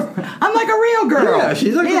 I'm like a real girl. Yeah,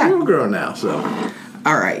 she's like a real girl now. So,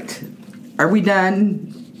 all right, are we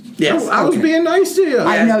done? Yes, I was being nice to you.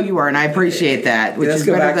 I know you are, and I appreciate that, which is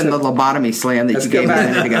better than the lobotomy slam that you gave me a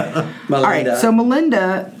minute ago. All right, so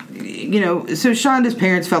Melinda, so Shonda's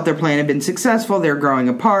parents felt their plan had been successful. They're growing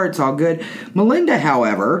apart. It's all good. Melinda,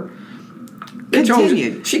 however,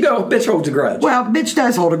 continued. Bitch holds a grudge. Well, bitch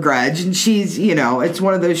does hold a grudge, and she's, it's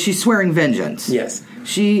one of those, she's swearing vengeance. Yes.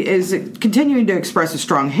 She is continuing to express a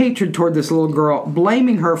strong hatred toward this little girl,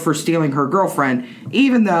 blaming her for stealing her girlfriend,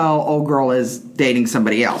 even though old girl is dating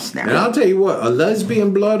somebody else now. And I'll tell you what, a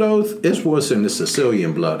lesbian blood oath is worse than the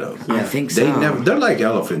Sicilian blood oath. Yeah. I think so. They're like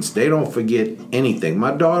elephants. They don't forget anything.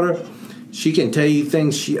 My daughter, she can tell you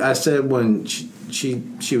things I said when she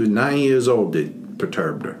was 9 years old that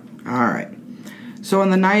perturbed her. All right. So on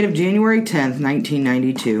the night of January 10th,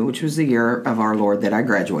 1992, which was the year of our Lord that I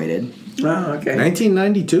graduated. Oh, okay.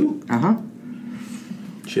 1992? Uh-huh.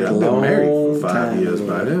 Shit, I've been married for 5 years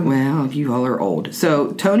by then. Well, you all are old.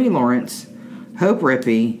 So Tony Lawrence, Hope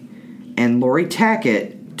Rippey, and Lori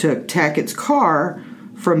Tackett took Tackett's car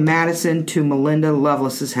from Madison to Melinda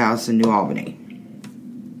Lovelace's house in New Albany.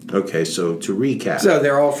 Okay, so to recap. So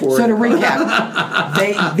they're all four. So to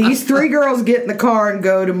recap, these three girls get in the car and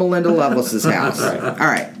go to Melinda Lovelace's house. Right. All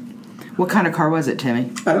right. What kind of car was it,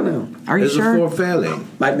 Timmy? I don't know. Are you sure? It's a Ford Fairlane.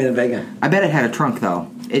 Might have been a Vega. I bet it had a trunk,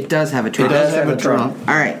 though. It does have a trunk. It does have a trunk.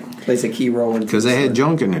 All right. Plays a key role in because they had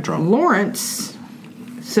junk in the trunk. Lawrence.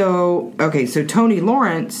 So Tony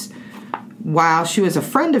Lawrence, while she was a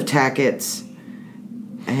friend of Tackett's,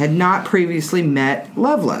 had not previously met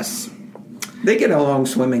Lovelace. They get along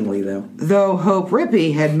swimmingly, though. Though Hope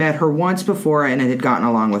Rippey had met her once before and had gotten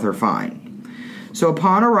along with her fine. So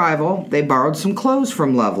upon arrival, they borrowed some clothes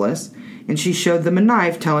from Lovelace, and she showed them a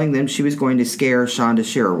knife, telling them she was going to scare Shonda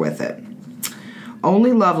Shearer with it.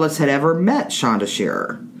 Only Lovelace had ever met Shonda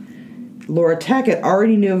Shearer. Laura Tackett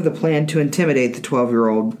already knew of the plan to intimidate the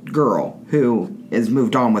 12-year-old girl who has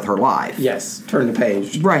moved on with her life. Yes, turn the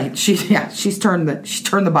page. Right. She's turned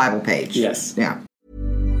the Bible page. Yes. Yeah.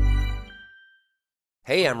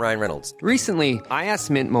 Hey, I'm Ryan Reynolds. Recently, I asked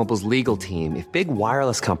Mint Mobile's legal team if big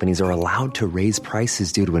wireless companies are allowed to raise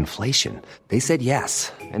prices due to inflation. They said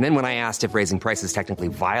yes. And then when I asked if raising prices technically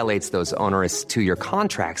violates those onerous 2-year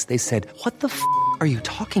contracts, they said, "What the f*** are you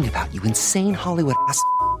talking about, you insane Hollywood ass?"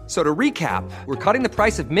 So to recap, we're cutting the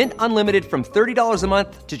price of Mint Unlimited from $30 a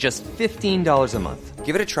month to just $15 a month.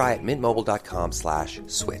 Give it a try at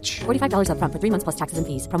mintmobile.com/switch. $45 up front for 3 months plus taxes and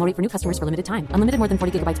fees. Promo rate for new customers for limited time. Unlimited more than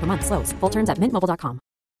 40 gigabytes per month. Slows full terms at mintmobile.com.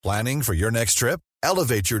 Planning for your next trip?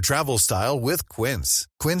 Elevate your travel style with Quince.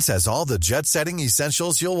 Quince has all the jet-setting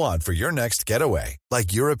essentials you'll want for your next getaway,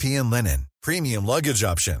 like European linen, premium luggage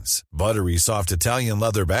options, buttery soft Italian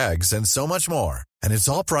leather bags, and so much more. And it's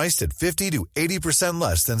all priced at 50 to 80%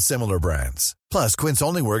 less than similar brands. Plus, Quince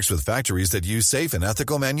only works with factories that use safe and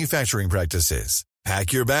ethical manufacturing practices.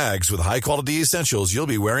 Pack your bags with high-quality essentials you'll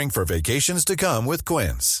be wearing for vacations to come with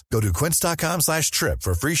Quince. Go to quince.com/trip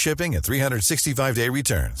for free shipping and 365-day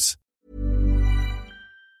returns.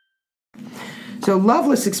 So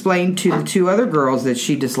Lovelace explained to the two other girls that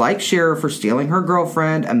she disliked Shearer for stealing her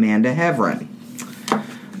girlfriend, Amanda Hevron.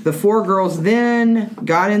 The four girls then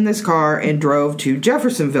got in this car and drove to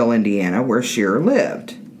Jeffersonville, Indiana, where Shearer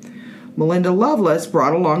lived. Melinda Lovelace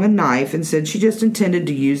brought along a knife and said she just intended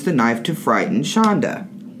to use the knife to frighten Shonda.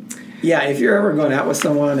 Yeah, if you're ever going out with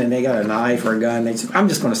someone and they got a knife or a gun, I'm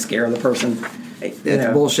just going to scare the person. It's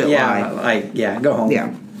a bullshit lie. Go home.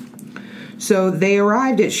 Yeah. So they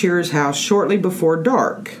arrived at Shearer's house shortly before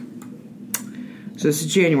dark. So this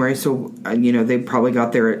is January, so, they probably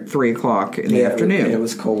got there at 3 o'clock in the afternoon. It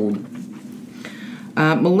was cold.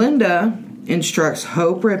 Melinda instructs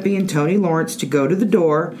Hope Rippey and Tony Lawrence to go to the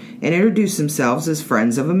door and introduce themselves as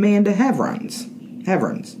friends of Amanda Hevrons.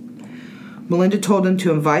 Melinda told them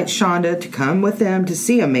to invite Shonda to come with them to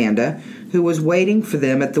see Amanda, who was waiting for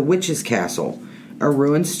them at the Witch's Castle, a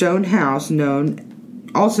ruined stone house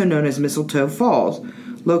also known as Mistletoe Falls,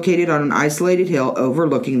 located on an isolated hill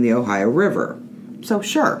overlooking the Ohio River. So,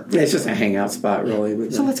 sure. Yeah, it's just a hangout spot,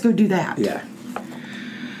 really. So let's go do that. Yeah.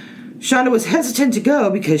 Shonda was hesitant to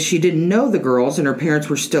go because she didn't know the girls and her parents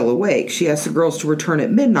were still awake. She asked the girls to return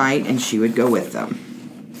at midnight and she would go with them.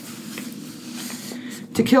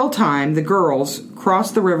 To kill time, the girls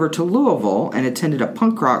crossed the river to Louisville and attended a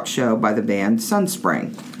punk rock show by the band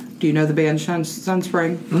Sunspring. Do you know the band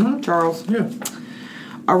Sunspring, Charles? Yeah.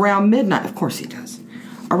 Around midnight, of course he does.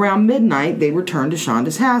 Around midnight, they returned to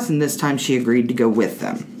Shonda's house, and this time she agreed to go with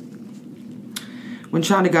them. When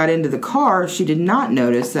Shonda got into the car, she did not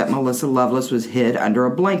notice that Melissa Lovelace was hid under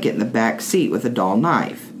a blanket in the back seat with a dull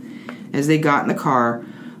knife. As they got in the car,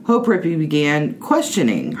 Hope Rippey began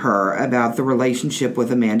questioning her about the relationship with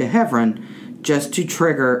Amanda Hevron just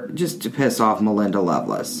to piss off Melinda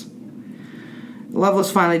Lovelace.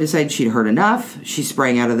 Lovelace finally decided she'd heard enough. She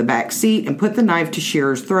sprang out of the back seat and put the knife to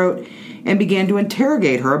Shearer's throat and began to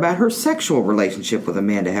interrogate her about her sexual relationship with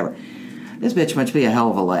Amanda Hevron. This bitch must be a hell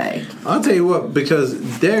of a lay. I'll tell you what,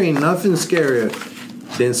 because there ain't nothing scarier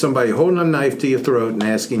than somebody holding a knife to your throat and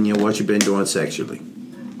asking you what you've been doing sexually.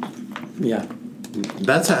 Yeah.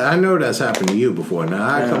 I know that's happened to you before. Now,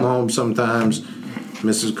 I come home sometimes,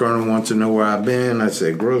 Mrs. Cronin wants to know where I've been. I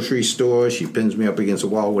say grocery store. She pins me up against a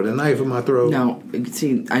wall with a knife in my throat. No,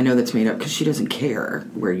 see, I know that's made up because she doesn't care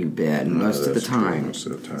where you've been most of the time. Most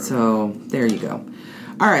of the time. So, there you go.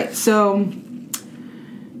 All right, so...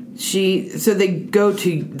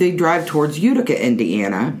 they drive towards Utica,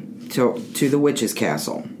 Indiana, to the witch's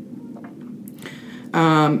castle.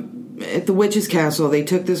 At the witch's castle, they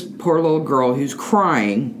took this poor little girl who's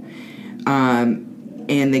crying,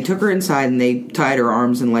 and they took her inside and they tied her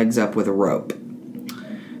arms and legs up with a rope.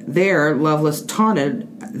 There, Lovelace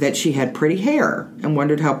taunted that she had pretty hair and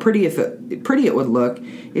wondered how pretty it would look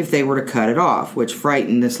if they were to cut it off, which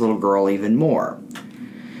frightened this little girl even more.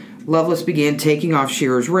 Lovelace began taking off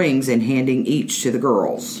Shearer's rings and handing each to the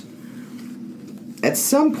girls. At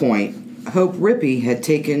some point, Hope Rippey had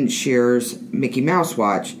taken Shearer's Mickey Mouse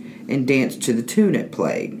watch and danced to the tune it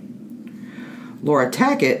played. Laura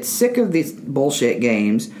Tackett, sick of these bullshit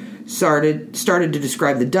games, started to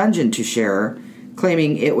describe the dungeon to Shearer,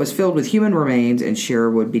 claiming it was filled with human remains and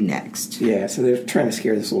Shearer would be next. Yeah, so they're trying to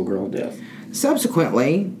scare this little girl to death.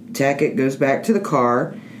 Subsequently, Tackett goes back to the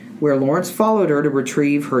car, where Lawrence followed her to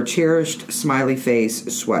retrieve her cherished smiley face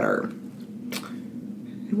sweater.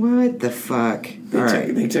 What the fuck?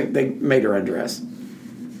 They made her undress.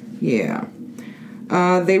 Yeah.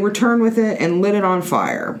 They returned with it and lit it on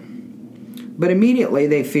fire. But immediately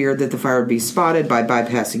they feared that the fire would be spotted by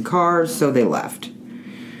bypassing cars, so they left.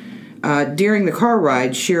 During the car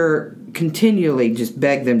ride, Shearer continually just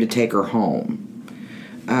begged them to take her home.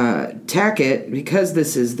 Tackett, because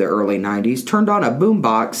this is the early 90s, turned on a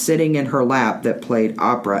boombox sitting in her lap that played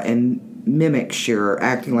opera and mimicked Shearer,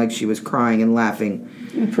 acting like she was crying and laughing.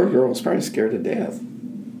 The poor girl was probably scared to death.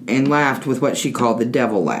 And laughed with what she called the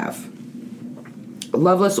devil laugh.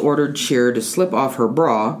 Lovelace ordered Shearer to slip off her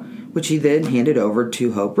bra, which he then handed over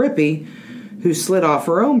to Hope Rippey, who slid off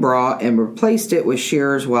her own bra and replaced it with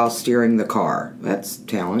Shearer's while steering the car. That's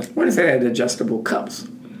talent. What if they had adjustable cups?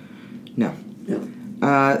 No. Yeah.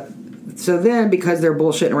 So then, because they're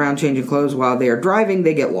bullshitting around changing clothes while they are driving,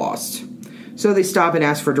 they get lost. So they stop and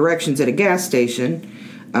ask for directions at a gas station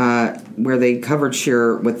where they covered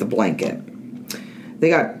Shearer with the blanket. They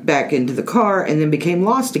got back into the car and then became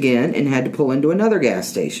lost again and had to pull into another gas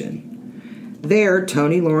station. There,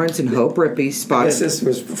 Tony Lawrence and Hope Rippey spotted... I guess this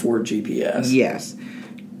was before GPS. Yes.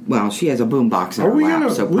 Well, she has a boombox in her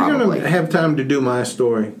lap, so probably. We're going to have time to do my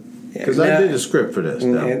story? Because I did a script for this.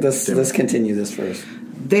 Let's continue this first.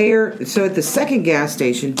 So at the second gas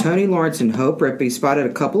station, Tony Lawrence and Hope Rippey spotted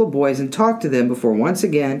a couple of boys and talked to them before once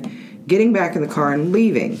again getting back in the car and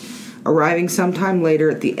leaving, arriving sometime later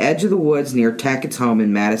at the edge of the woods near Tackett's home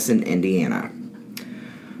in Madison, Indiana.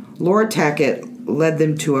 Laura Tackett led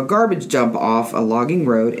them to a garbage dump off a logging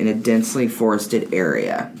road in a densely forested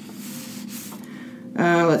area.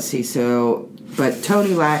 Let's see, but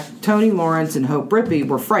Tony Lawrence and Hope Rippey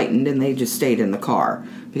were frightened and they just stayed in the car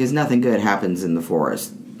because nothing good happens in the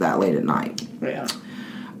forest that late at night. Yeah.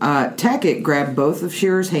 Tackett grabbed both of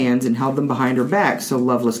Shearer's hands and held them behind her back so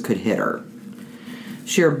Lovelace could hit her.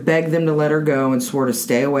 Shearer begged them to let her go and swore to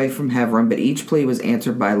stay away from Hevron, but each plea was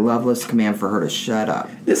answered by Lovelace's command for her to shut up.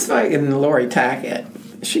 This fucking Lori Tackett,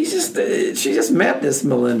 she just met this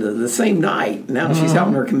Melinda the same night. Now she's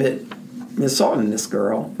helping her commit assaulting this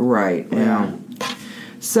girl. Right, yeah.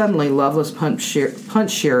 Suddenly, Lovelace punched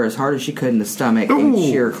Shearer as hard as she could in the stomach, and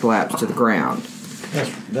Shearer collapsed to the ground.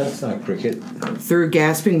 That's not cricket. Through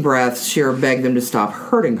gasping breaths, Shearer begged them to stop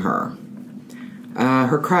hurting her.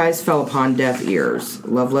 Her cries fell upon deaf ears.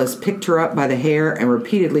 Lovelace picked her up by the hair and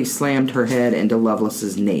repeatedly slammed her head into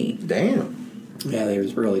Lovelace's knee. Damn. Yeah, they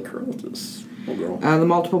was really cruel to this little girl. The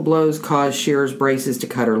multiple blows caused Shearer's braces to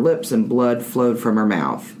cut her lips and blood flowed from her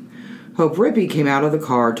mouth. Hope Rippey came out of the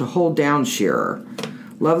car to hold down Shearer.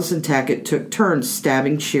 Lovelace and Tackett took turns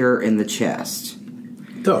stabbing Shearer in the chest.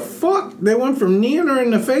 The fuck? They went from kneeing her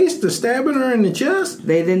in the face to stabbing her in the chest?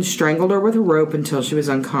 They then strangled her with a rope until she was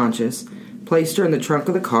unconscious, placed her in the trunk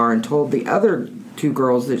of the car, and told the other two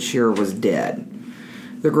girls that Shearer was dead.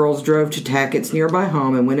 The girls drove to Tackett's nearby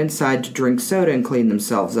home and went inside to drink soda and clean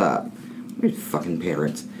themselves up. They're fucking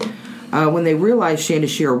parents. When they realized Shanda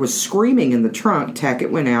Shearer was screaming in the trunk,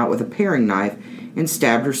 Tackett went out with a paring knife and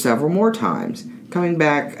stabbed her several more times, coming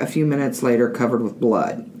back a few minutes later covered with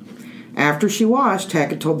blood. After she washed,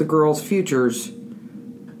 Tackett told the girls' futures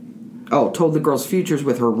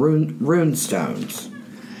with her rune stones.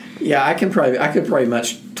 Yeah, I could pretty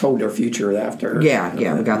much told their future after. Yeah,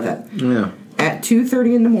 we got that. Yeah. At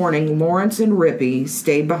 2:30 in the morning, Lawrence and Rippey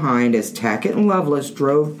stayed behind as Tackett and Lovelace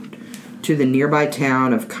drove to the nearby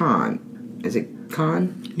town of Con. Is it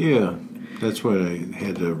Con? Yeah, that's where they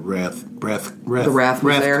had the Wrath The Wrath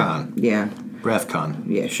was there? Con. Yeah. Wrathcon.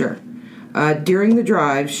 Yeah, sure. During the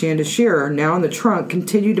drive, Shanda Shearer, now in the trunk,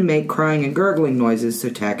 continued to make crying and gurgling noises, so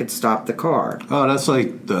Tackett stopped the car. Oh, that's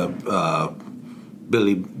like the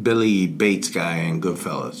Billy Bates guy in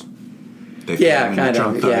Goodfellas. They Yeah, kind the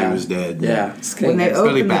trunk of. thought Yeah, he was dead. Yeah. When they Billy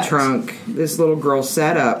opened the Bats. trunk, this little girl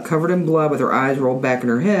sat up, covered in blood with her eyes rolled back in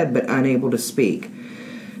her head, but unable to speak.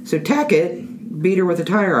 So Tackett beat her with a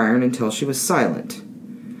tire iron until she was silent.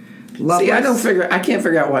 See, I can't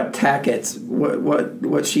figure out what Tackett's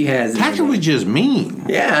what she has. Tackett was just mean.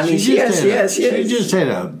 Yeah, I mean she had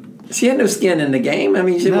no skin in the game. I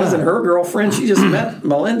mean, she wasn't her girlfriend. She just met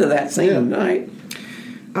Melinda that same night.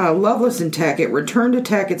 Lovelace and Tackett returned to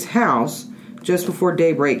Tackett's house just before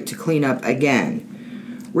daybreak to clean up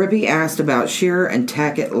again. Rippey asked about Shearer, and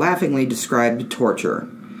Tackett laughingly described torture.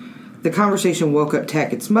 The conversation woke up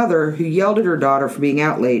Tackett's mother, who yelled at her daughter for being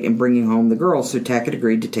out late and bringing home the girls, so Tackett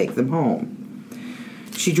agreed to take them home.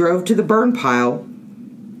 She drove to the burn pile,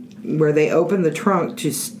 where they opened the trunk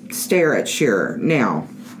to stare at Shearer. Now,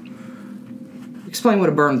 explain what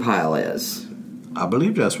a burn pile is. I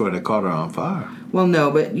believe that's where they caught her on fire. Well,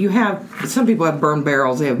 no, but some people have burn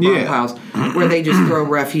barrels, they have burn piles, where they just throw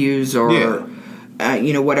refuse or,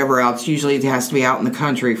 whatever else. Usually it has to be out in the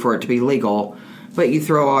country for it to be legal. But you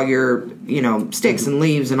throw all your, sticks and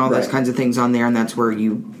leaves and all those kinds of things on there, and that's where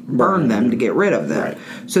you burn them to get rid of them. Right.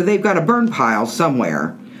 So they've got a burn pile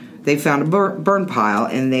somewhere. They found a burn pile,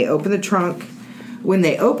 and they opened the trunk. When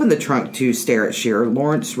they opened the trunk to stare at Shearer,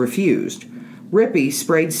 Lawrence refused. Rippey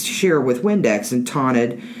sprayed Shearer with Windex and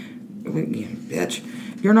taunted, "Bitch,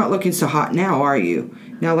 you're not looking so hot now, are you?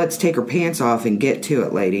 Now let's take her pants off and get to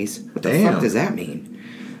it, ladies." What the fuck does that mean?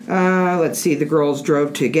 Let's see. The girls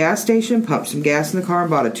drove to a gas station, pumped some gas in the car, and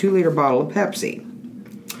bought a 2-liter bottle of Pepsi.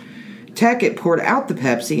 Tackett poured out the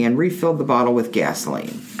Pepsi and refilled the bottle with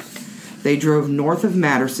gasoline. They drove north of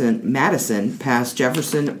Madison past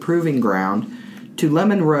Jefferson Proving Ground to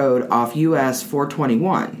Lemon Road off US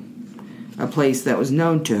 421, a place that was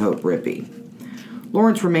known to Hope Rippey.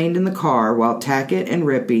 Lawrence remained in the car while Tackett and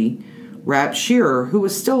Rippey wrapped Shearer, who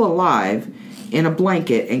was still alive, in a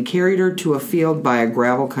blanket and carried her to a field by a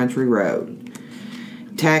gravel country road.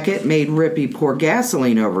 Tackett made Rippey pour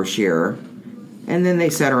gasoline over Shearer, and then they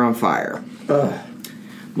set her on fire.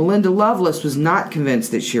 Melinda Lovelace was not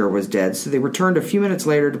convinced that Shearer was dead, so they returned a few minutes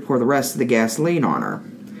later to pour the rest of the gasoline on her.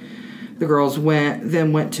 The girls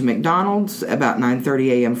then went to McDonald's about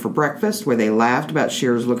 9:30 a.m. for breakfast, where they laughed about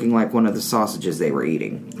Shearer's looking like one of the sausages they were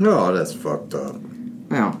eating. Oh, that's fucked up.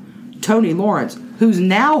 Well, Tony Lawrence, who's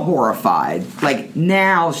now horrified,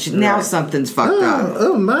 now something's fucked up.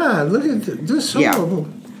 Oh my, look at this. Horrible.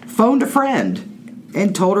 Phoned a friend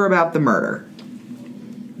and told her about the murder.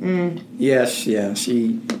 Yes, yeah.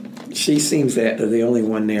 She seems that the only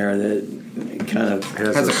one there that kind of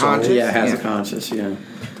has a conscience. Yeah, has a conscience. Yeah.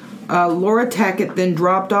 Laura Tackett then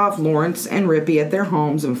dropped off Lawrence and Rippey at their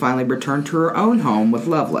homes and finally returned to her own home with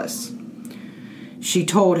Lovelace. She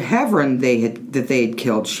told Havron that they had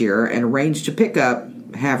killed Shearer and arranged to pick up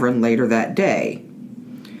Havron later that day.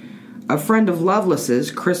 A friend of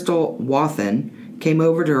Lovelace's, Crystal Wathen, came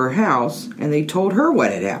over to her house and they told her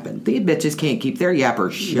what had happened. These bitches can't keep their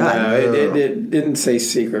yappers shut. No, it didn't say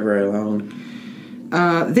secret very long.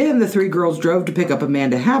 Then the three girls drove to pick up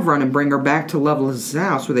Amanda Havron and bring her back to Lovelace's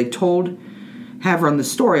house, where they told Havron the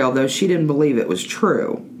story, although she didn't believe it was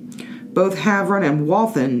true. Both Havron and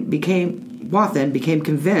Wathen became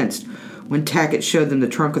convinced when Tackett showed them the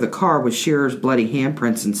trunk of the car with Shearer's bloody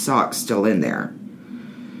handprints and socks still in there.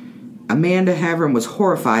 Amanda Havron was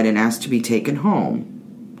horrified and asked to be taken home.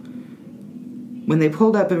 When they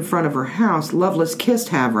pulled up in front of her house, Lovelace kissed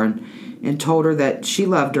Havron and told her that she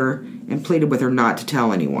loved her and pleaded with her not to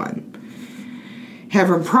tell anyone.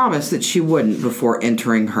 Havron promised that she wouldn't before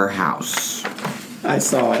entering her house. I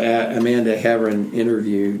saw Amanda Havron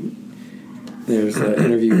interviewed. There's an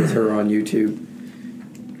interview with her on YouTube,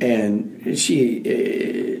 and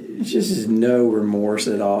she just no remorse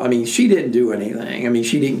at all. I mean, she didn't do anything. I mean,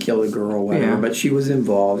 she didn't kill the girl, whatever, but she was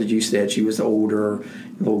involved. As you said, she was older.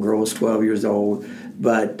 The little girl was 12 years old.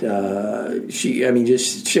 But she, I mean,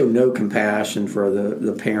 just showed no compassion for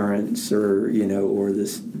the parents or, or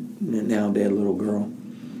this now dead little girl.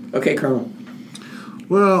 Okay, Colonel.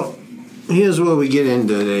 Well, here's where we get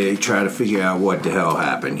into they try to figure out what the hell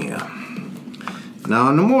happened here. Now,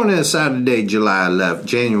 on the morning of Saturday,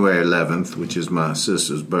 January 11th, which is my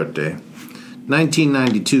sister's birthday,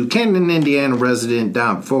 1992, Camden, Indiana resident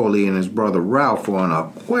Don Foley and his brother Ralph were on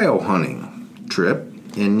a quail hunting trip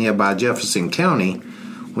in nearby Jefferson County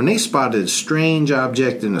when they spotted a strange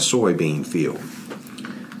object in a soybean field.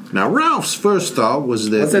 Now, Ralph's first thought was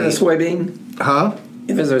that... Was it a soybean? Huh?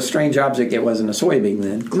 If it's a strange object, it wasn't a soybean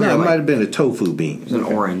then. No, it might have been a tofu bean. It was an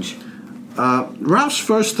orange. Ralph's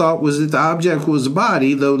first thought was that the object was a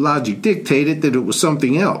body, though logic dictated that it was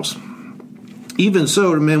something else. Even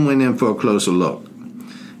so, the men went in for a closer look.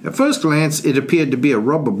 At first glance, it appeared to be a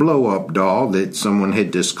rubber blow-up doll that someone had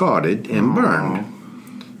discarded and burned.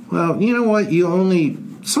 Well, you know what?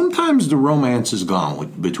 Sometimes the romance is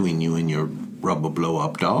gone between you and your rubber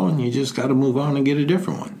blow-up doll, and you just got to move on and get a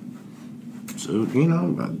different one. So,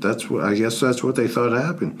 I guess that's what they thought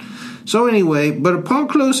happened. So anyway, but upon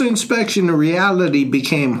closer inspection, the reality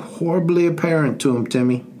became horribly apparent to him,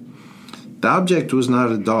 Timmy. The object was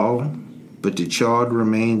not a doll, but the charred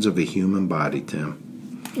remains of a human body, Tim.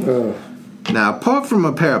 Now, apart from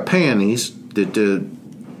a pair of panties that the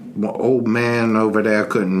old man over there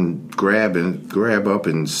couldn't grab up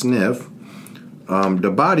and sniff,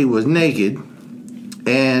 the body was naked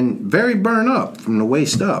and very burnt up from the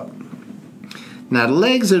waist up. Now, the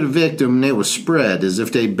legs of the victim, they were spread as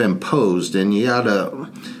if they'd been posed, and the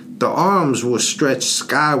arms were stretched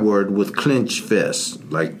skyward with clenched fists,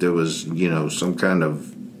 like there was, some kind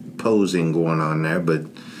of posing going on there.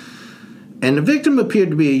 And the victim appeared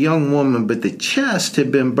to be a young woman, but the chest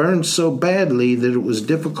had been burned so badly that it was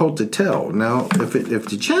difficult to tell. Now, if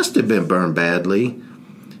the chest had been burned badly,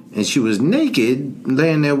 and she was naked,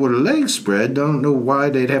 laying there with her legs spread, don't know why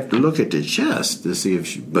they'd have to look at the chest to see if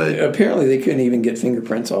she... But apparently they couldn't even get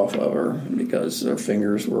fingerprints off of her because her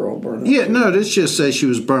fingers were all burned up. Yeah, no, this just says she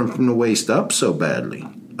was burned from the waist up so badly.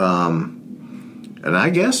 And I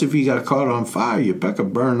guess if you got caught on fire, your pecker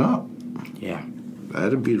burn up. Yeah.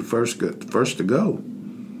 That'd be the first to go.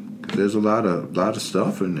 There's a lot of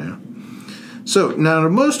stuff in there. So, now the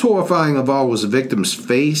most horrifying of all was the victim's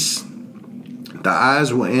face. The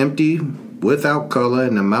eyes were empty, without color,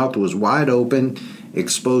 and the mouth was wide open,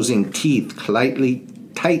 exposing teeth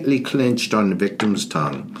tightly clenched on the victim's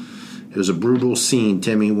tongue. It was a brutal scene,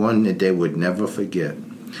 Timmy, one that they would never forget.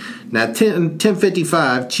 Now,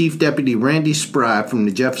 10:55, Chief Deputy Randy Spry from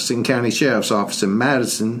the Jefferson County Sheriff's Office in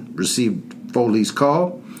Madison received Foley's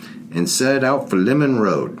call and set out for Lemon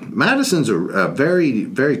Road. Madison's a very,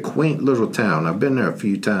 very quaint little town. I've been there a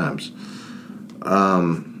few times.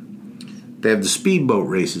 They have the speedboat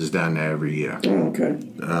races down there every year. Oh, okay.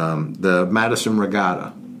 The Madison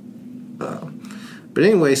Regatta. But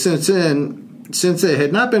anyway, since there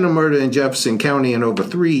had not been a murder in Jefferson County in over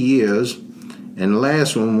 3 years, and the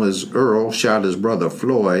last one was Earl shot his brother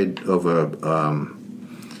Floyd over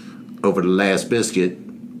the last biscuit,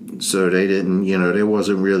 so they didn't, they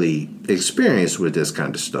wasn't really experienced with this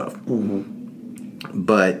kind of stuff. Mm-hmm.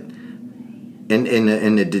 But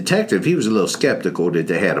And the detective, he was a little skeptical that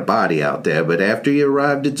they had a body out there, but after he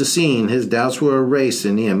arrived at the scene, his doubts were erased,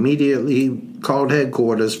 and he immediately called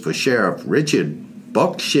headquarters for Sheriff Richard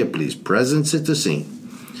Buck Shipley's presence at the scene.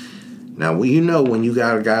 Now, when you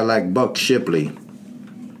got a guy like Buck Shipley,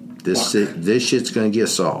 this shit's going to get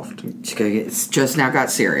soft. It's just now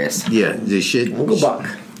got serious. Yeah, this shit... Uncle Buck.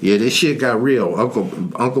 Yeah, this shit got real.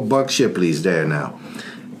 Uncle Buck Shipley's there now.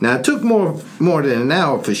 Now, it took more than an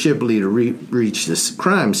hour for Shipley to reach the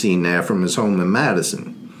crime scene there from his home in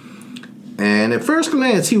Madison. And at first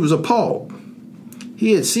glance, he was appalled.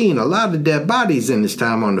 He had seen a lot of dead bodies in his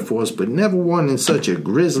time on the force, but never one in such a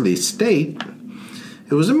grisly state.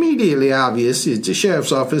 It was immediately obvious that the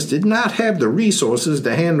sheriff's office did not have the resources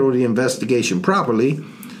to handle the investigation properly,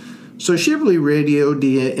 so Shipley radioed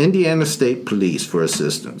the Indiana State Police for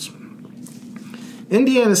assistance.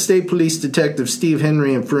 Indiana State Police Detective Steve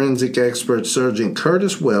Henry and forensic expert Sergeant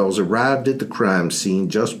Curtis Wells arrived at the crime scene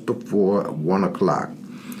just before 1 o'clock.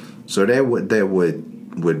 So they're with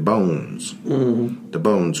Bones, the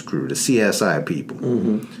Bones crew, the CSI people.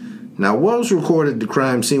 Mm-hmm. Now, Wells recorded the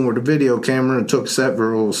crime scene with a video camera and took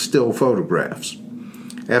several still photographs.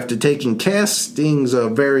 After taking castings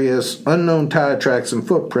of various unknown tire tracks and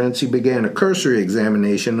footprints, he began a cursory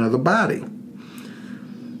examination of the body.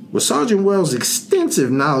 With Sergeant Wells'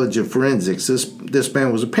 extensive knowledge of forensics, this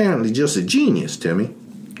man was apparently just a genius, Timmy.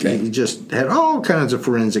 Okay. He just had all kinds of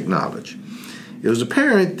forensic knowledge. It was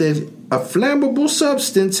apparent that a flammable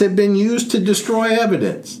substance had been used to destroy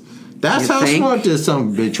evidence. That's how smart this son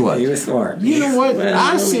of a bitch was. He was smart. You know what?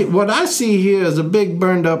 What I see here is a big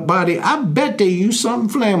burned up body. I bet they used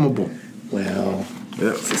something flammable. Well,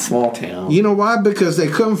 it's a small town. You know why? Because they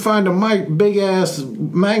couldn't find a big ass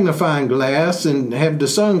magnifying glass and have the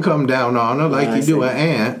sun come down on her like you do an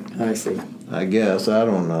ant. I see. I guess. I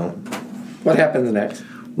don't know. What happens next?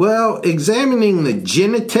 Well, examining the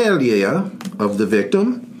genitalia of the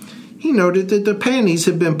victim, he noted that the panties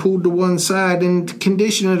had been pulled to one side and the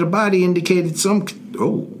condition of the body indicated some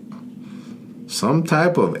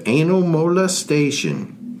type of anal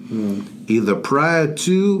molestation, either prior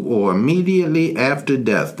to or immediately after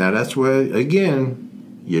death. Now, that's where,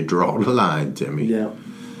 again, you draw the line, Timmy. Yeah.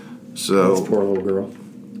 So, this poor little girl.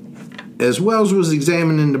 As Wells was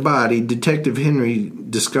examining the body, Detective Henry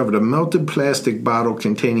discovered a melted plastic bottle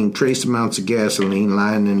containing trace amounts of gasoline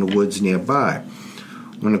lying in the woods nearby.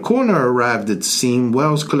 When the coroner arrived at the scene,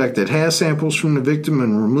 Wells collected hair samples from the victim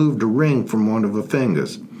and removed a ring from one of her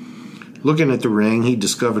fingers. Looking at the ring, he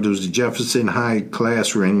discovered it was a Jefferson High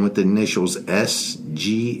class ring with the initials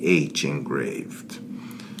SGH engraved.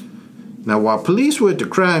 Now, while police were at the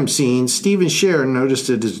crime scene, Stephen Scherer noticed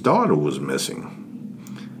that his daughter was missing.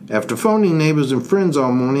 After phoning neighbors and friends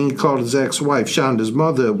all morning, he called his ex-wife, Shonda's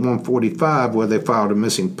mother, at 1:45, where they filed a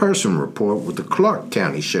missing person report with the Clark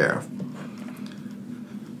County Sheriff.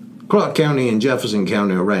 Clark County and Jefferson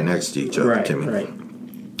County are right next to each other, Timmy. Right.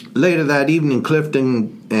 Later that evening,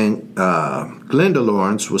 Clifton and Glenda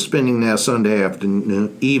Lawrence were spending their Sunday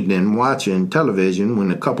evening watching television when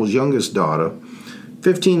the couple's youngest daughter,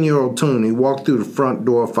 15-year-old Tony, walked through the front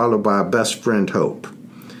door followed by her best friend, Hope.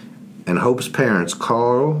 And Hope's parents,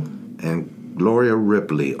 Carl and Gloria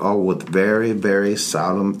Ripley, all with very, very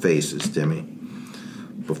solemn faces, Timmy.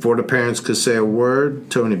 Before the parents could say a word,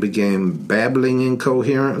 Tony began babbling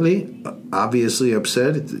incoherently, obviously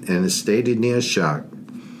upset and in a state of near shock.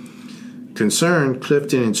 Concerned,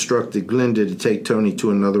 Clifton instructed Glenda to take Tony to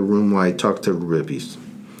another room while he talked to the Rippies.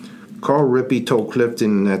 Carl Rippey told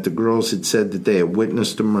Clifton that the girls had said that they had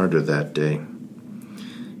witnessed a murder that day.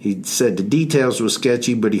 He said the details were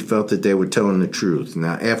sketchy, but he felt that they were telling the truth.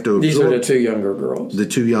 Now, these are the two younger girls. The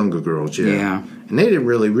two younger girls, yeah. And they didn't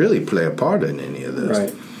really play a part in any of this.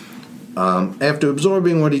 Right. After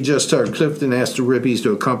absorbing what he just heard, Clifton asked the Rippies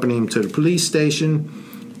to accompany him to the police station,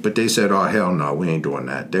 but they said, "Oh, hell no, we ain't doing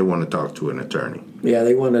that." They want to talk to an attorney. Yeah,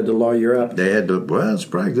 they wanted to lawyer up. They had to. Well, it's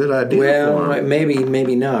probably a good idea. Well,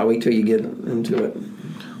 maybe not. Wait till you get into it.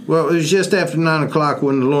 Well, it was just after 9 o'clock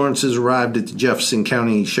when the Lawrences arrived at the Jefferson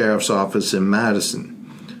County Sheriff's Office in Madison.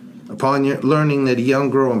 Upon learning that a young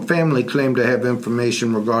girl and family claimed to have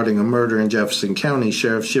information regarding a murder in Jefferson County,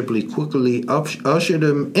 Sheriff Shipley quickly ushered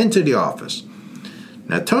him into the office.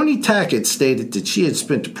 Now, Tony Tackett stated that she had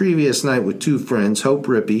spent the previous night with two friends, Hope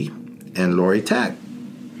Rippey and Lori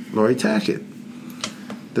Tackett.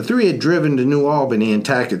 The three had driven to New Albany in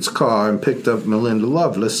Tackett's car and picked up Melinda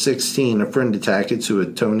Lovelace, 16, a friend of Tackett's who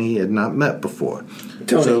Tony had not met before.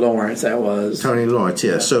 Tony Lawrence, that was. Tony Lawrence,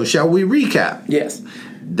 yes. So shall we recap? Yes.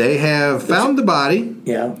 They have found the body.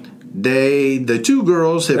 Yeah. The two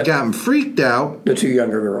girls have gotten freaked out. The two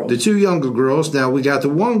younger girls. Now, we got the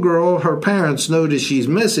one girl, her parents notice she's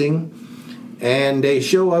missing, and they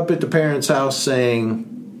show up at the parents' house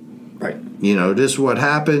saying, right, this is what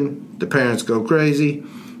happened. The parents go crazy.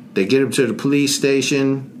 They get them to the police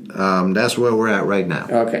station. That's where we're at right now.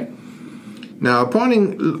 Okay. Now,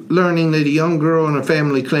 upon learning that a young girl and her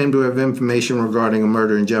family claimed to have information regarding a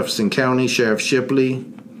murder in Jefferson County, Sheriff Shipley,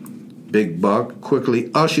 Big Buck,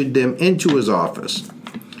 quickly ushered them into his office.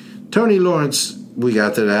 Tony Lawrence, we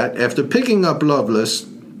got to that. After picking up Lovelace,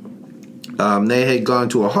 they had gone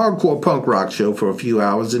to a hardcore punk rock show for a few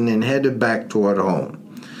hours and then headed back toward home.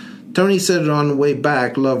 Tony said that on the way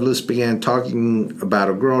back, Lovelace began talking about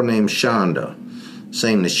a girl named Shonda,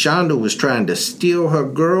 saying that Shonda was trying to steal her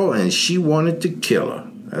girl and she wanted to kill her.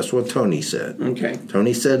 That's what Tony said. Okay.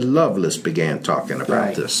 Tony said Lovelace began talking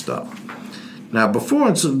about this stuff. Now, before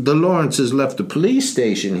the Lawrences left the police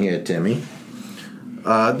station here, Timmy,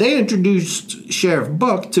 they introduced Sheriff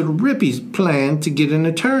Buck to the Rippey's plan to get an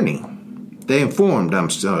attorney. They informed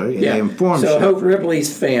So Hope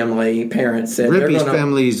Ripley's parents said Ripley's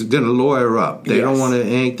family's going to lawyer up. They don't want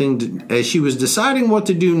anything. As she was deciding what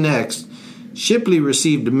to do next, Shipley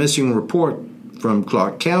received a missing report from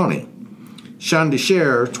Clark County. Shonda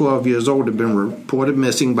Scherer, 12 years old, had been reported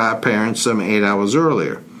missing by her parents some 8 hours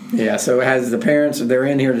earlier. Yeah, so as the parents, they're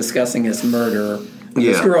in here discussing this murder,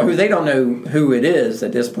 This girl, who they don't know who it is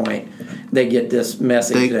at this point, they get this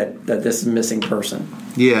message that this is a missing person.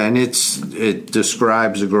 Yeah, and it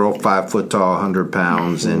describes a girl 5 foot tall, 100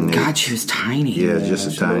 pounds, and God, she was tiny. Yeah, just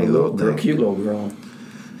a tiny little thing. Cute little girl.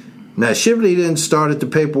 Now, Shively then started the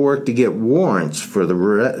paperwork to get warrants for the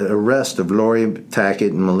arrest of Lori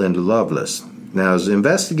Tackett and Melinda Loveless. Now, as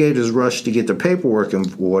investigators rushed to get the paperwork in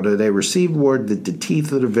order, they received word that the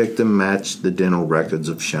teeth of the victim matched the dental records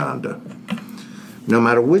of Shonda. No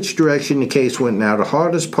matter which direction the case went now, the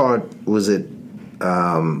hardest part was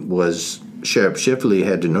Sheriff Shifley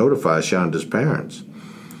had to notify Shonda's parents.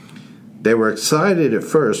 They were excited at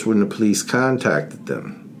first when the police contacted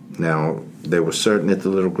them. Now, they were certain that the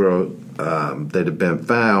little girl that had been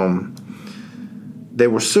found, they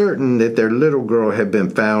were certain that their little girl had been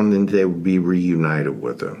found and they would be reunited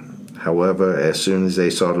with her. However, as soon as they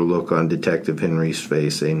saw the look on Detective Henry's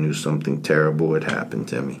face, they knew something terrible had happened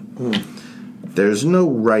to me. There's no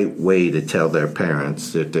right way to tell their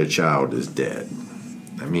parents that their child is dead.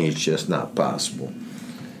 I mean, it's just not possible.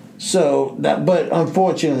 So, but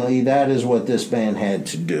unfortunately, that is what this man had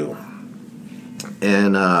to do.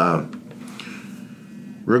 And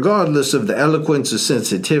regardless of the eloquence or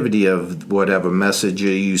sensitivity of whatever messenger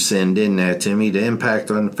you send in there, Timmy, the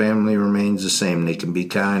impact on the family remains the same. They can be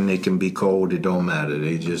kind, they can be cold, it don't matter.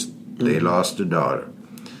 They lost a daughter.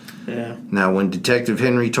 Yeah. Now, when Detective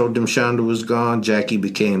Henry told them Shonda was gone, Jackie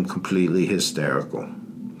became completely hysterical.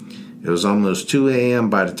 It was almost 2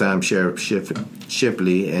 a.m. by the time Sheriff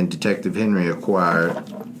Shipley and Detective Henry acquired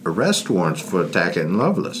arrest warrants for Tackett and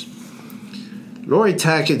Loveless. Lori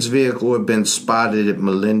Tackett's vehicle had been spotted at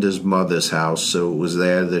Melinda's mother's house, so it was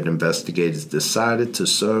there that investigators decided to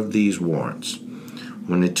serve these warrants.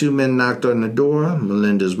 When the two men knocked on the door,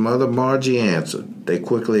 Melinda's mother, Margie, answered. They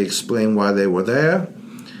quickly explained why they were there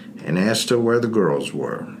and asked her where the girls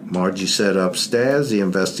were. Margie said upstairs. The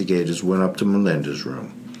investigators went up to Melinda's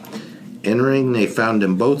room. Entering, they found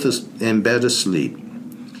them both in bed asleep.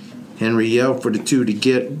 Henry yelled for the two to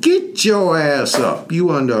get your ass up.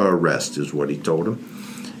 You under arrest, is what he told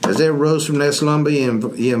them. As they rose from their slumber,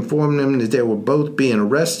 he informed them that they were both being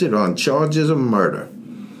arrested on charges of murder.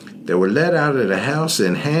 They were led out of the house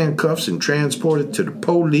in handcuffs and transported to the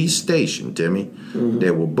police station, Timmy. Mm-hmm.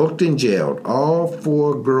 They were booked and jailed. All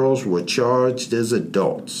 4 girls were charged as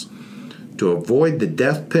adults. To avoid the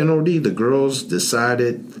death penalty, the girls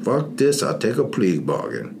decided, fuck this, I'll take a plea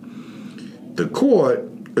bargain. The court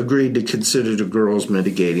agreed to consider the girls'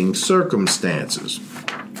 mitigating circumstances.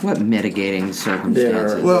 What mitigating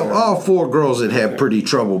circumstances? Well, all 4 girls had pretty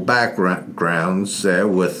troubled backgrounds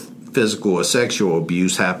with physical or sexual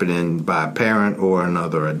abuse happening by a parent or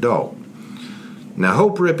another adult. Now,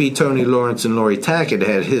 Hope Rippey, Tony Lawrence, and Lori Tackett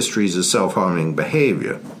had histories of self-harming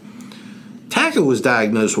behavior. Tackett was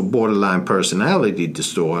diagnosed with borderline personality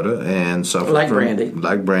disorder and suffered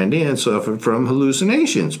Brandy, and suffered from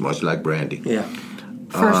hallucinations, much like Brandy. Yeah.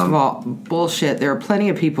 First of all, bullshit. There are plenty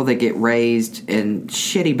of people that get raised in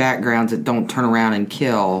shitty backgrounds that don't turn around and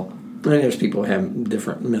kill. And there's people who have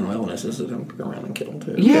different mental illnesses that don't turn around and kill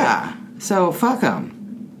too. Yeah. So fuck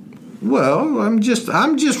them. Well, I'm just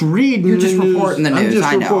reading. You're just reporting the news. I'm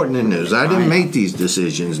just reporting the news. I didn't make these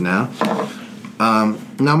decisions now.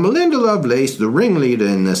 Now, Melinda Lovelace, the ringleader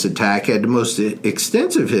in this attack, had the most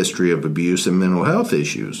extensive history of abuse and mental health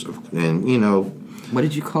issues. And, you know... What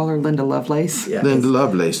did you call her, Linda Lovelace? Yeah, Linda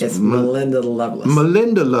Lovelace. It's Melinda Lovelace.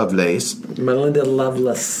 Melinda Lovelace. Melinda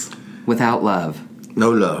Loveless. Without love. No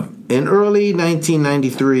love. In early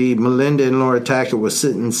 1993, Melinda and Lori Tackett were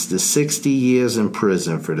sentenced to 60 years in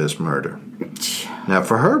prison for this murder. Now,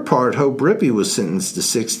 for her part, Hope Rippey was sentenced to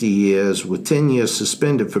 60 years with 10 years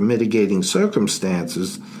suspended for mitigating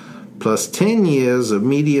circumstances, plus 10 years of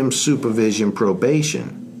medium supervision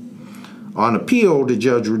probation. On appeal, the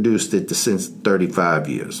judge reduced it to 35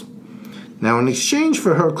 years. Now, in exchange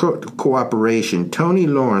for her cooperation, Tony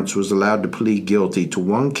Lawrence was allowed to plead guilty to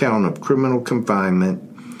 1 count of criminal confinement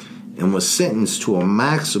and was sentenced to a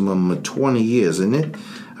maximum of 20 years. And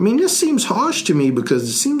this seems harsh to me because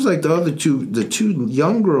it seems like the two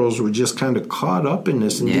young girls were just kind of caught up in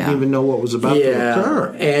this and didn't even know what was about to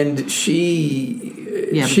occur. And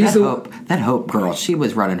that Hope girl, she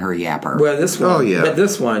was running her yapper. Well,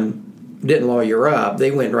 this one didn't lawyer up.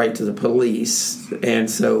 They went right to the police, and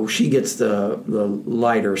so she gets the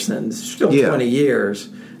lighter sentence. Still 20 years,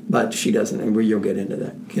 but she doesn't. And you'll get into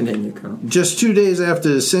that. Continue, Colonel. Just 2 days after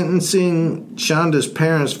the sentencing, Shonda's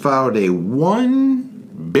parents filed a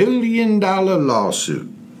 $1 billion lawsuit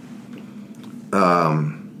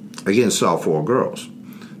against all 4 girls.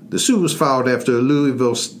 The suit was filed after a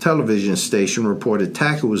Louisville television station reported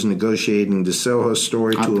Tackett was negotiating to sell her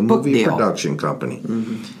story to a movie production company,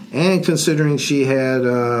 and considering she had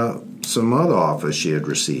some other offers she had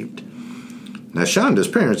received. Now, Shonda's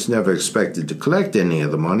parents never expected to collect any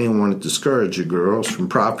of the money and wanted to discourage the girls from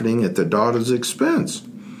profiting at their daughter's expense.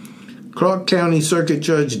 Clark County Circuit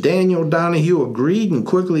Judge Daniel Donahue agreed and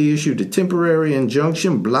quickly issued a temporary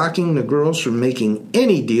injunction blocking the girls from making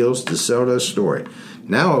any deals to sell their story.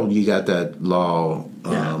 Now you got that law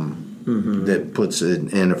that puts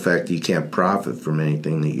it in effect. You can't profit from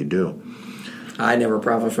anything that you do. I never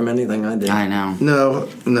profit from anything I did. I know. No.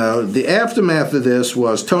 The aftermath of this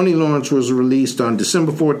was Tony Lawrence was released on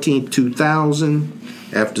December 14th, 2000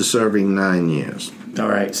 after serving 9 years. All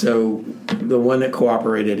right, so the one that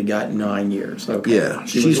cooperated got 9 years. Okay. Yeah.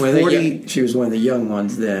 She's 40. She was one of the young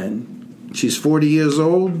ones then. She's 40 years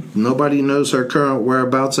old. Nobody knows her current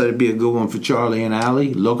whereabouts. That'd be a good one for Charlie and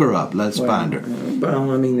Allie. Look her up. Let's find her.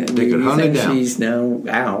 Well, I mean, They could hunt her down. She's now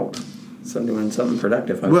out, so doing something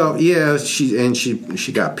productive. Well, yeah,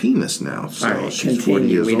 she got penis now, so all right, she's continue. 40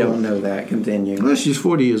 years we old. don't know that. Continue. Well, she's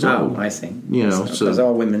 40 years old. Oh, I see. You know, because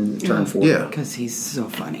all women turn 40. Yeah. Because he's so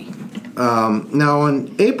funny. Now,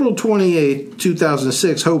 on April 28,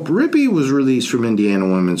 2006, Hope Rippey was released from Indiana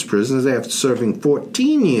Women's Prisons after serving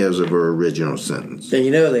 14 years of her original sentence. Yeah,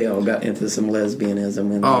 you know they all got into some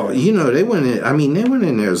lesbianism. They went in. I mean, they went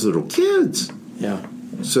in there as little kids. Yeah.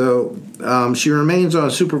 So she remains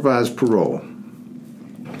on supervised parole.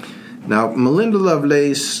 Now, Melinda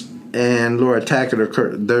Lovelace and Laura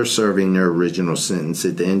Tackett they're serving their original sentence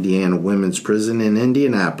at the Indiana Women's Prison in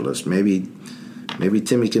Indianapolis. Maybe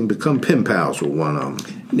Timmy can become pen pals with one of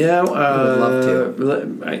them. Now, I would love to.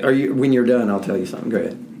 Are you? When you're done, I'll tell you something. Go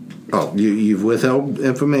ahead. Oh, you've withheld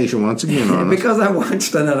information once again on us. Because I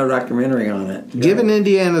watched another documentary on it. Given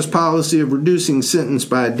Indiana's policy of reducing sentence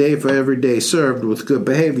by a day for every day served with good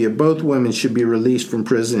behavior, both women should be released from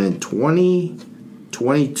prison in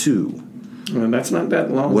 2022. Well, that's not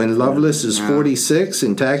that long. When Lovelace is 46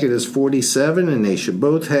 and Tackett is 47, and they should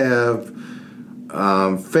both have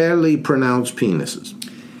fairly pronounced penises.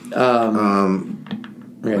 Go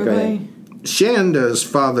ahead. Shanda's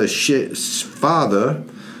father.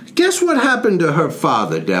 Guess what happened to her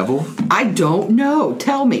father, Devil? I don't know.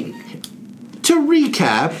 Tell me. To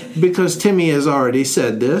recap, because Timmy has already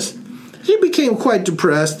said this, he became quite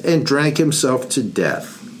depressed and drank himself to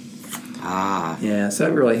death. Yeah, so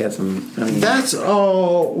that really had some... That's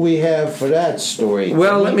all we have for that story.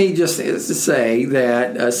 Well, let me just say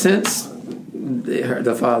that since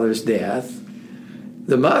the father's death,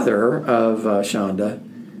 the mother of Shonda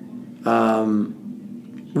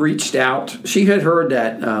reached out. She had heard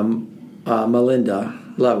that Melinda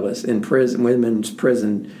Lovelace in prison, women's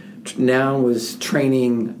prison, now was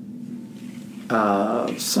training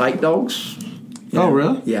sight dogs. Oh,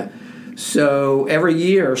 really? Yeah. So every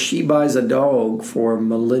year she buys a dog for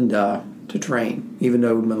Melinda to train, even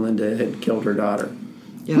though Melinda had killed her daughter.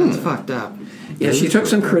 Yeah, that's fucked up. Yeah, she took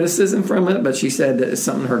some criticism from it, but she said that it's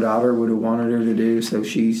something her daughter would have wanted her to do, so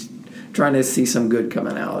she's trying to see some good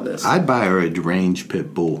coming out of this. I'd buy her a deranged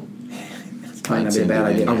pit bull. That's might not be a bad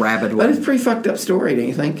idea. A rabid one. But it's a pretty fucked up story, don't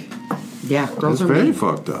you think? Yeah, girls It's are very mean.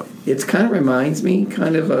 fucked up. It kind of reminds me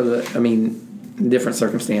in different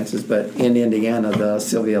circumstances, but in Indiana, the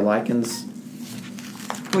Sylvia Likens.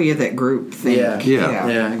 Well, yeah, that group thing.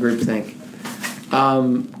 Yeah, group think.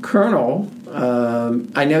 Colonel,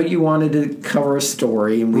 I know you wanted to cover a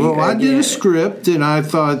story. And I did a script, and I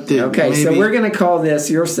thought that Okay, so we're going to call this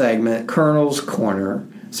your segment, Colonel's Corner.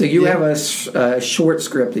 So you have a short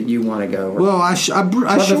script that you want to go over. Well, I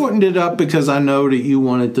shortened it up because I know that you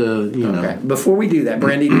wanted to, Okay. Before we do that,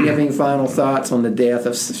 Brandy, do you have any final thoughts on the death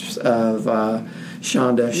of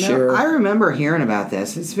Shonda Shearer? I remember hearing about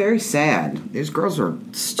this. It's very sad. These girls are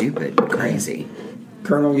stupid, crazy.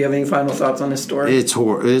 Colonel, you have any final thoughts on this story? It's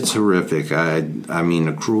horrific. I mean,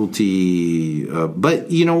 the cruelty. But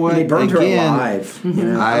you know what? They burned her alive. Oh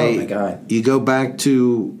my God! You go back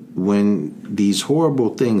to when these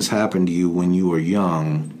horrible things happen to you when you were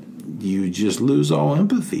young. You just lose all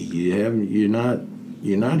empathy. You're not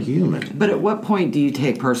human. But at what point do you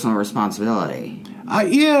take personal responsibility?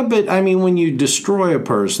 Yeah, but I mean, when you destroy a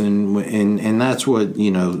person, and that's what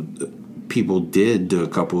people did to a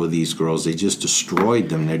couple of these girls. They just destroyed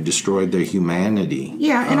them. They destroyed their humanity.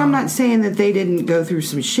 Yeah, and I'm not saying that they didn't go through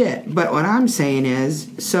some shit, but what I'm saying is,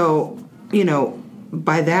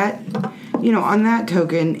 by that, on that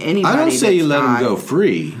token, anybody. I don't say you let them go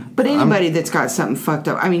free, But anybody that's got something fucked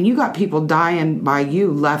up, I mean, you got people dying by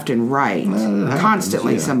you left and right.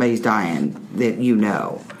 Constantly somebody's dying that you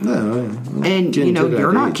know. And,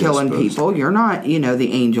 you're not killing people. You're not,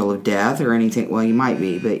 the angel of death or anything. Well, you might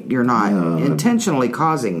be, but you're not intentionally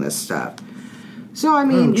causing this stuff. So, I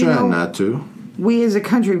mean, I'm trying not to. We as a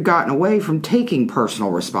country have gotten away from taking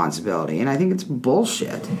personal responsibility, and I think it's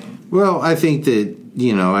bullshit. Well, I think that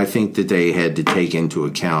they had to take into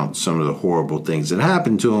account some of the horrible things that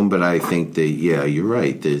happened to them, but I think that, you're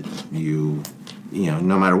right, that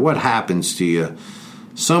no matter what happens to you,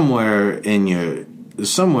 somewhere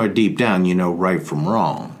deep down, you know right from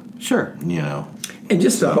wrong. Sure. And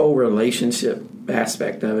just the whole relationship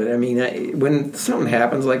aspect of it. I mean, when something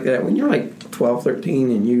happens like that, when you're like 12, 13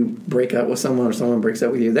 and you break up with someone or someone breaks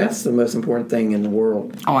up with you, that's the most important thing in the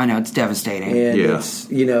world. Oh, I know. It's devastating. And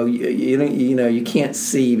it's, you can't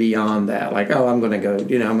see beyond that. Like, I'm going to go, I'm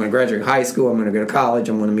going to graduate high school, I'm going to go to college,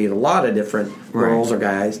 I'm going to meet a lot of different girls or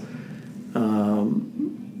guys.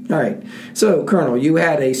 All right. So, Colonel, you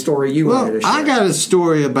had a story you wanted to share. I got a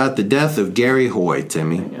story about the death of Gary Hoy,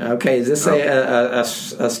 Timmy. Okay. Is this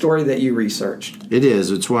a story that you researched? It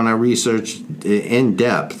is. It's one I researched in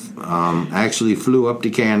depth. Actually flew up to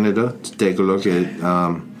Canada to take a look at...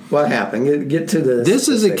 what happened? Get to the... This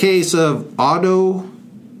is a case of auto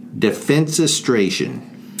defenestration,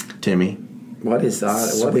 Timmy. What is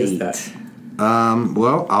that? What is that?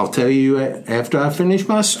 Well, I'll tell you after I finish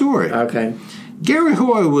my story. Okay. Gary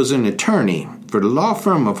Hoy was an attorney for the law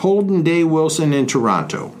firm of Holden Day Wilson in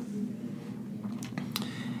Toronto.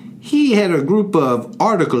 He had a group of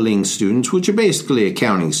articling students, which are basically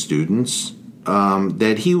accounting students,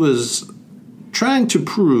 that he was trying to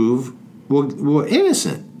prove were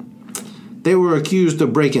innocent. They were accused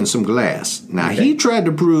of breaking some glass. Now, he tried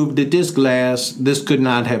to prove that this could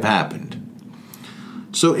not have happened.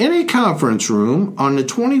 So in a conference room on the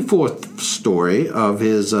 24th story of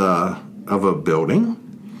his... of a building,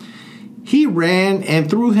 he ran and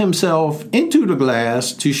threw himself into the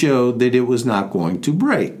glass to show that it was not going to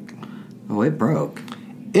break. Oh, it broke.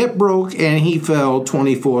 It broke, and he fell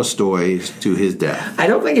 24 stories to his death. I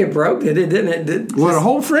don't think it broke, did it? Didn't it? Well, the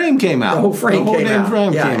whole frame came out. The whole frame came out.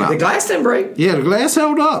 The glass didn't break? Yeah, the glass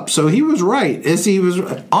held up. So he was right. As he was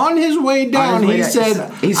on his way down, he said,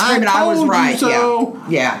 he's screaming, I was right. So.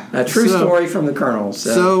 Yeah. A true story from the Colonel.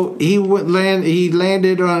 So he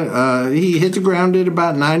landed on, he hit the ground at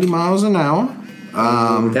about 90 miles an hour.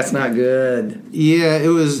 That's not good. Yeah, it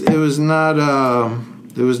was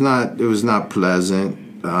not pleasant.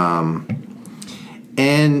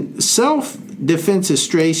 And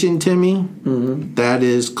self-defenestration, Timmy, that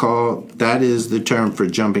is the term for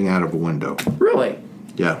jumping out of a window. Really?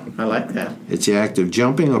 Yeah. I like that. It's the act of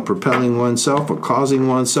jumping or propelling oneself or causing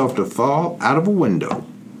oneself to fall out of a window.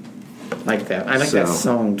 Like that. I like that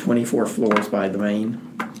song, 24 Floors by The Maine.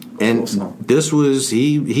 And this was,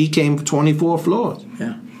 he came 24 floors.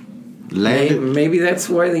 Yeah. Maybe that's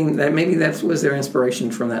why that was their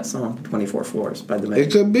inspiration from that song, 24 Floors by The Maine.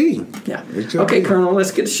 It could be. Yeah. Okay, Colonel,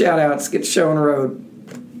 let's get shout-outs. Get the show on the road.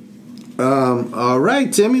 All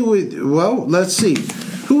right, Timmy. Let's see.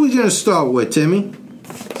 Who are we going to start with, Timmy?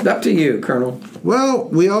 It's up to you, Colonel. Well,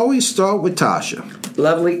 we always start with Tasha.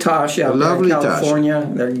 Lovely Tasha out there in California.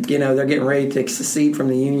 Tasha. They're getting ready to take secede from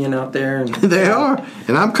the union out there. And, they are,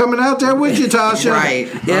 and I'm coming out there with you, Tasha. Right?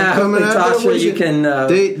 Yeah, Tasha, you can.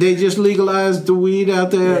 They just legalized the weed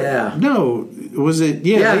out there. Yeah. No, was it?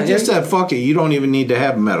 Yeah, they just said fuck it. You don't even need to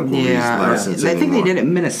have a medical license. I think they did it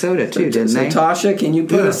in Minnesota too, didn't they? So Tasha, can you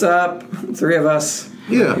put us up? Three of us.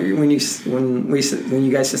 Yeah. When you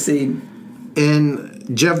guys secede.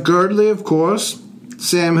 And Jeff Girdley, of course,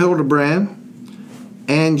 Sam Hildebrand.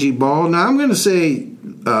 Angie Ball. Now, I'm going to say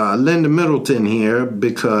Linda Middleton here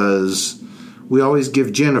because we always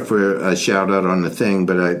give Jennifer a shout-out on the thing,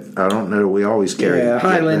 but I don't know that we always carry it. Yeah,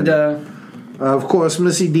 hi, Linda. Of course,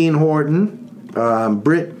 Missy Dean Horton,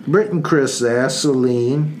 Britt and Chris there,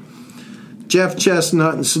 Celine, Jeff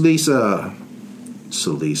Chestnut, and Teresa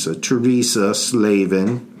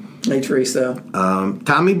Slavin. Hey, Teresa.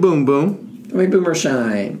 Tommy Boom Boom. Tommy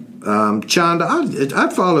Boomershine. Chanda, I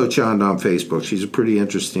follow Chanda on Facebook. She's a pretty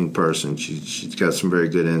interesting person. She's got some very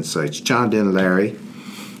good insights. Chanda and Larry.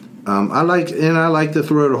 I like to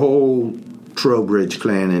throw the whole Trowbridge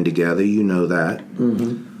clan in together. You know that.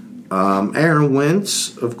 Mm-hmm. Aaron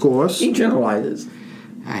Wentz, of course. He generalizes.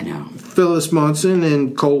 I know. Phyllis Munson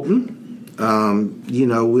and Colton.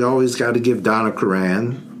 We always got to give Donna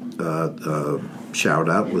Coran a shout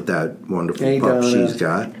out with that wonderful pup she's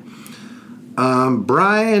got.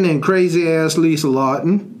 Brian and crazy ass Lisa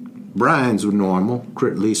Lawton. Brian's normal,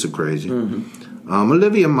 Lisa crazy. Mm-hmm.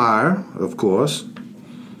 Olivia Meyer, of course.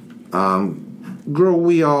 girl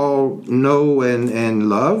we all know and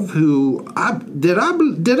love, who did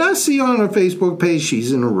I see on her Facebook page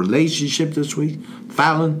she's in a relationship this week?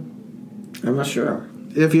 Fallon? I'm not sure.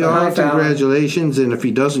 If you are, congratulations, and if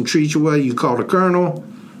he doesn't treat you well, you call the colonel.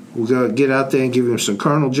 We're going to get out there and give him some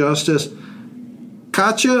colonel justice.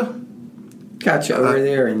 Katya over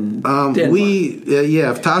there in Denmark.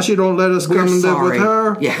 If Tasha don't let us come and live with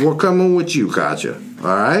her, we're coming with you, Katya.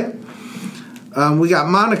 All right? We got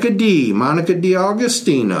Monica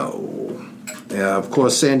D'Agostino. Of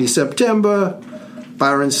course, Sandy September,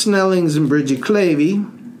 Byron Snellings, and Bridget Clavey.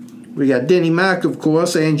 We got Denny Mack, of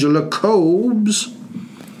course, Angela Cobes,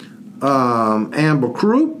 Amber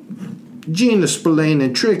Croup, Gina Spillane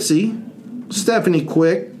and Trixie, Stephanie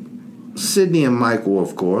Quick, Sydney and Michael,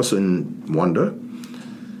 of course, and Wonder,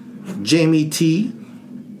 Jamie T,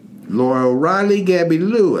 Laura O'Reilly, Gabby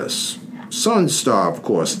Lewis, Sunstar, of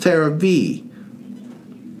course, Tara V.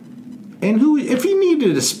 And who, if you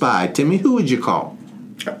needed a spy, Timmy, who would you call?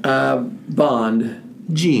 Bond.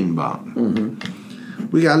 Gene Bond. Mm-hmm.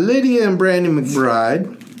 We got Lydia and Brandy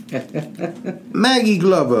McBride, Maggie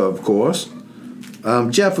Glover, of course,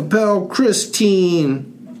 Jeff Appel, Christine.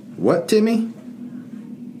 What, Timmy?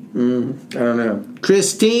 I don't know.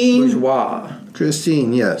 Christine. Bourgeois.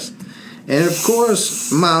 Christine, yes. And of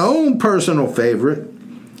course, my own personal favorite,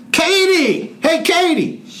 Katie. Hey,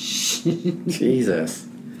 Katie. Jesus.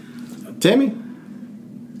 Timmy.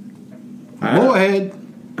 Moorhead.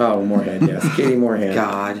 Oh, Moorhead, yes. Katie Moorhead.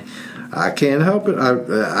 God. I can't help it.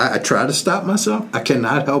 I try to stop myself. I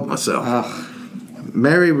cannot help myself.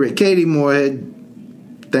 Katie Moorhead,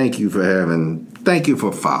 thank you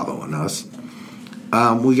for following us.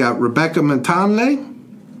 We got Rebecca Montanle,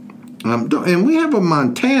 and we have a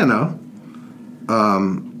Montana,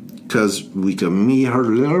 because we can meet her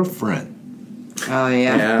little friend. Oh,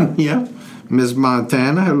 yeah? Yeah. Ms.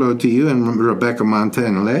 Montana, hello to you, and Rebecca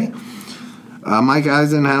Montanle. Mike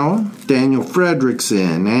Eisenhower, Daniel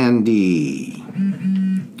Fredrickson, Andy,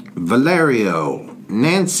 Valerio,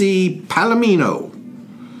 Nancy Palomino,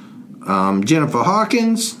 Jennifer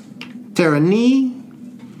Hawkins, Tara Nee,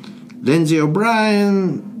 Lindsay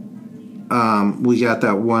O'Brien. We got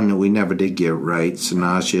that one that we never did get right,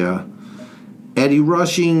 Sanasha. Eddie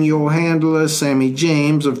Rushing, your handler, Sammy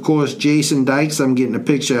James, of course, Jason Dykes. I'm getting a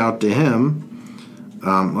picture out to him.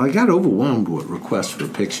 I got overwhelmed with requests for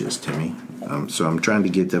pictures, Timmy. So I'm trying to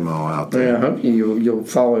get them all out there. Yeah, I hope you'll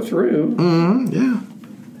follow through. Yeah.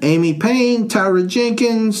 Amy Payne, Tyra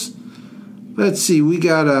Jenkins. Let's see. We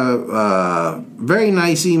got a very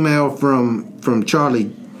nice email from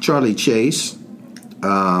Charlie Chase.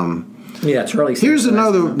 Yeah, Charlie. Here's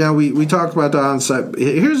another. Now we talked about the on-site.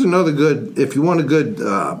 Here's another good. If you want a good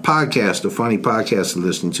podcast, a funny podcast to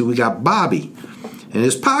listen to, we got Bobby, and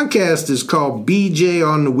his podcast is called BJ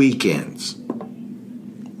on the Weekends.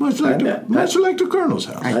 Much like the Colonel's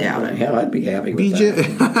house. I doubt it. Hell, I'd be happy with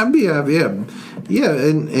BJ, that. I'd be happy. Yeah.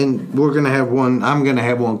 And we're gonna have one. I'm gonna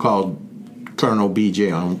have one called Colonel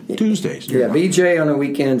BJ on Tuesdays. Yeah, BJ on the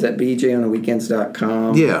weekends at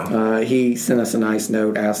bjontheweekends.com. Yeah. He sent us a nice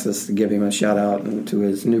note, asked us to give him a shout out to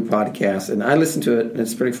his new podcast, and I listened to it, and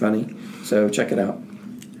it's pretty funny. So check it out.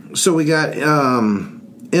 So we got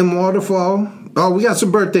M. Waterfall. Oh, we got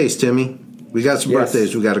some birthdays, Timmy. We got some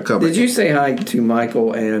birthdays we got to cover. Did you say hi to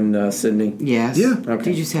Michael and Sydney? Yes. Yeah. Okay.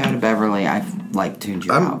 Did you say hi to Beverly? I've tuned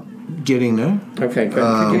you out. Getting there. Okay,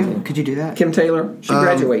 good. Could you do that? Kim Taylor. She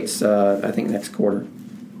graduates, I think, next quarter.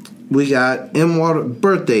 We got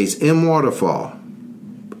birthdays. M. Waterfall.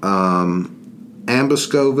 Amber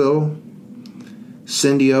Scoville.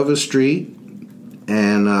 Cindy Overstreet.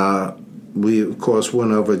 And we, of course,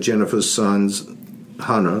 went over Jennifer's son's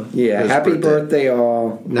Hunter. Yeah, happy birthday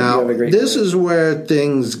all. Now, this is where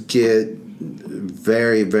things get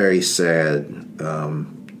very, very sad.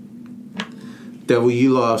 Devil, you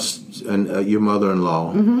lost your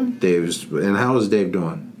mother-in-law, Dave's, and how is Dave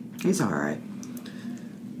doing? He's all right.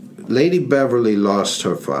 Lady Beverly lost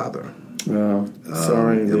her father. Oh,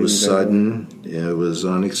 sorry. It was sudden. It was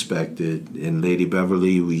unexpected. And Lady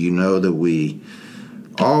Beverly, you know that we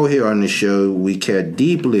all here on the show, we care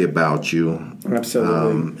deeply about you.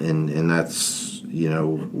 Absolutely. And that's,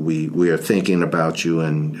 we are thinking about you,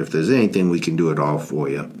 and if there's anything we can do it all for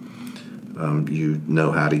you, you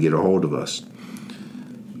know how to get a hold of us.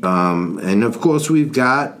 And of course, we've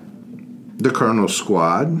got the Colonel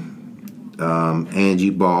Squad, Angie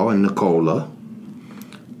Ball and Nicola,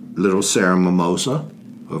 little Sarah Mimosa,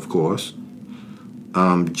 of course,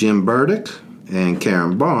 Jim Burdick and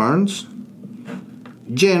Karen Barnes,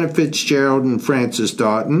 Janet Fitzgerald and Frances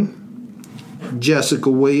Doughton, Jessica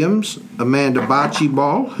Williams, Amanda Bocce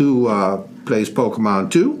Ball, who plays Pokemon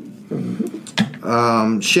 2,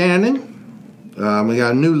 Shannon. We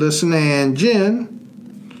got a new listener, and Jen.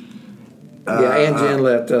 And Jen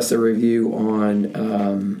left us a review on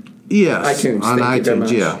iTunes. On Thank you very iTunes,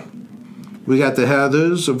 much. yeah. We got the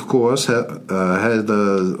Heathers, of course,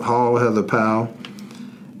 Heather Hall, Heather Powell,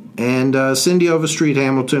 and Cindy Overstreet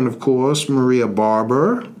Hamilton, of course, Maria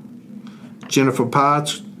Barber, Jennifer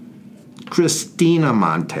Potts, Christina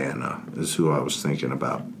Montana is who I was thinking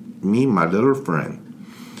about. Me, my little friend.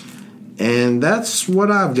 And that's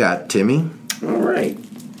what I've got, Timmy. All right.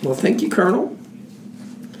 Well, thank you, Colonel.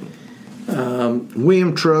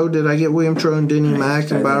 William Troe. Did I get William Troe and Denny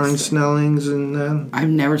Mack and Byron Snellings? And I've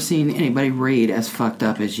never seen anybody read as fucked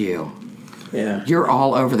up as you. Yeah. You're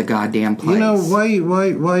all over the goddamn place. You know, why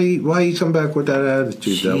you come back with that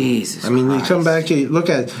attitude, Jesus though? I mean, Christ. you come back, you look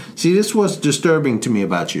at, see, this was disturbing to me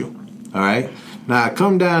about you, all right? Now, I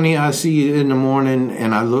come down here, I see you in the morning,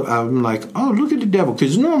 and I'm like, oh, look at the devil.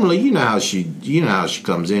 Because normally, you know how she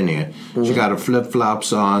comes in here. Mm-hmm. She got her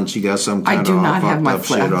flip-flops on, she got some kind of fucked up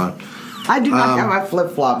shit on. I do not have my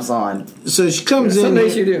flip-flops on. So she comes in. Some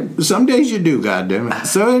days you do. Some days you do, goddammit.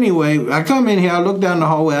 So anyway, I come in here, I look down the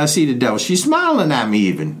hallway, I see the devil. She's smiling at me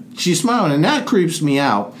even. She's smiling, and that creeps me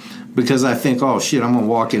out because I think, oh, shit, I'm going to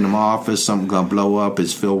walk into my office, something going to blow up,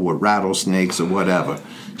 it's filled with rattlesnakes or whatever.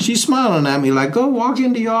 She's smiling at me like, go walk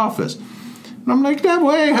into your office. And I'm like,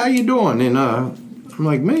 devil, hey, how you doing? And I'm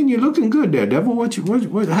like, man, you're looking good there, devil.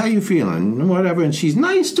 How you feeling? And whatever. And she's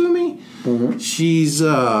nice to me. Mm-hmm. She's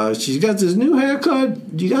got this new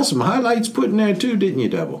haircut. You got some highlights put in there too, didn't you,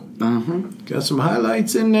 devil? Mm-hmm. Got some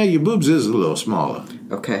highlights in there. Your boobs is a little smaller.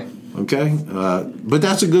 Okay. Okay, but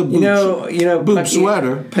that's a good boob. You know, boob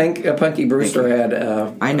sweater. Punky Brewster had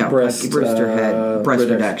Punky Brewster had breast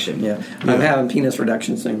reduction. Yeah, I'm having penis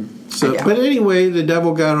reduction soon. So, but anyway, the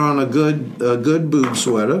devil got on a good boob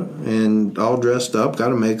sweater and all dressed up,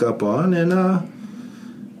 got a makeup on, and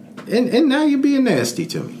now you're being nasty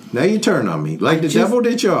to me. Now you turn on me like the devil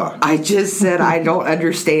that you are. I just said I don't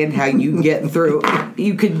understand how you get through.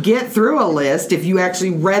 You could get through a list if you actually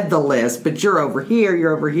read the list, but you're over here.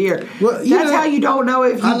 Well, that's how you don't know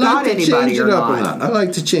if you got anybody or not. I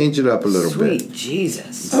like to change it up a little bit. Sweet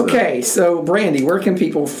Jesus. Okay, so Brandy, where can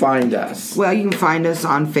people find us? Well, you can find us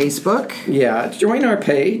on Facebook. Yeah, join our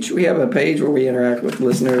page. We have a page where we interact with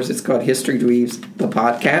listeners. It's called History Dweebs, the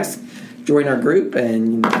podcast. Join our group,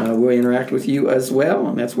 and we'll interact with you as well.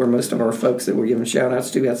 And that's where most of our folks that we're giving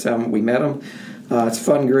shout-outs to, that's how we met them. It's a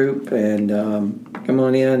fun group, and come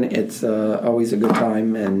on in. It's always a good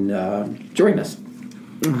time, and join us.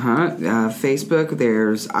 Facebook,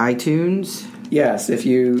 there's iTunes. Yes, if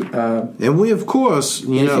you... and we, of course,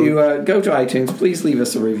 you go to iTunes, please leave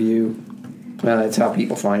us a review. It's how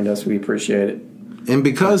people find us. We appreciate it. And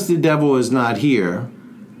because the devil is not here,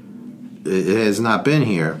 it has not been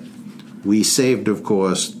here, we saved, of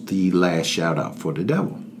course, the last shout-out for the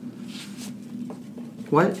devil.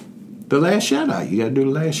 What? The last shout-out. You got to do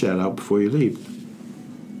the last shout-out before you leave.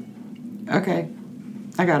 Okay.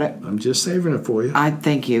 I got it. I'm just saving it for you. I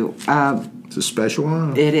thank you. It's a special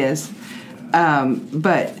honor. It is.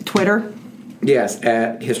 But Twitter? Yes,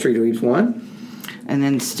 at History Dweebs 1. And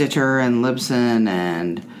then Stitcher and Libsyn,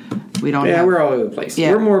 and we don't we're all over the place.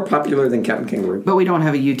 Yeah. We're more popular than Captain Kangaroo. But we don't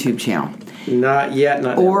have a YouTube channel. Not yet,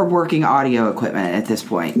 or working audio equipment at this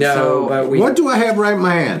point. No, but what do I have right in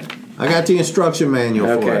my hand? I got the instruction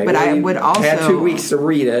manual for it. But I would also had 2 weeks to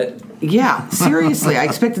read it. Yeah, seriously, I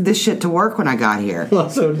expected this shit to work when I got here. Well,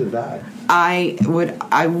 so did I. I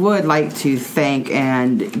would like to thank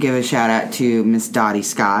and give a shout out to Miss Dottie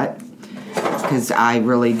Scott, because I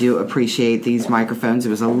really do appreciate these microphones. It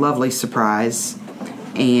was a lovely surprise,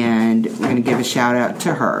 and we're going to give a shout out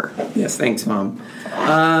to her. Yes, thanks, Mom.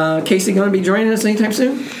 Casey going to be joining us anytime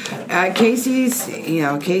soon?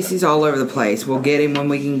 Casey's all over the place. We'll get him when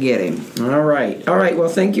we can get him. All right. Well,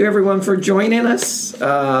 thank you everyone for joining us,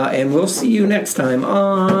 and we'll see you next time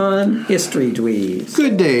on History Dweebs.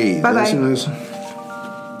 Good day, listeners.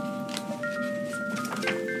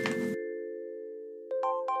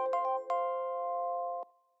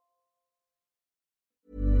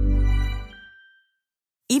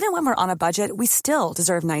 Even when we're on a budget, we still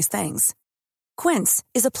deserve nice things. Quince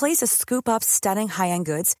is a place to scoop up stunning high-end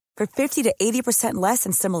goods for 50 to 80% less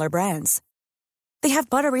than similar brands. They have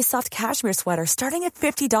buttery soft cashmere sweaters starting at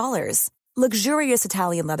 $50, luxurious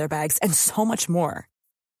Italian leather bags, and so much more.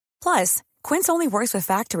 Plus, Quince only works with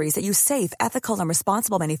factories that use safe, ethical, and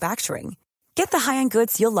responsible manufacturing. Get the high-end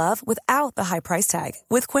goods you'll love without the high price tag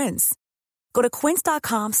with Quince. Go to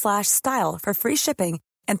quince.com/style for free shipping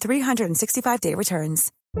and 365-day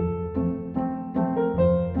returns.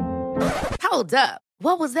 Hold up.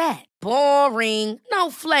 What was that? Boring. No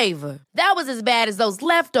flavor. That was as bad as those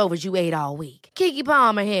leftovers you ate all week. Keke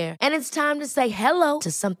Palmer here, and it's time to say hello to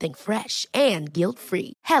something fresh and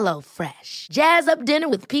guilt-free. HelloFresh. Jazz up dinner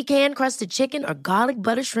with pecan-crusted chicken or garlic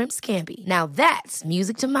butter shrimp scampi. Now that's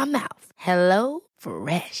music to my mouth.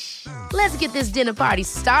 HelloFresh. Let's get this dinner party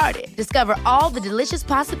started. Discover all the delicious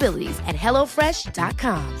possibilities at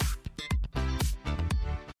HelloFresh.com.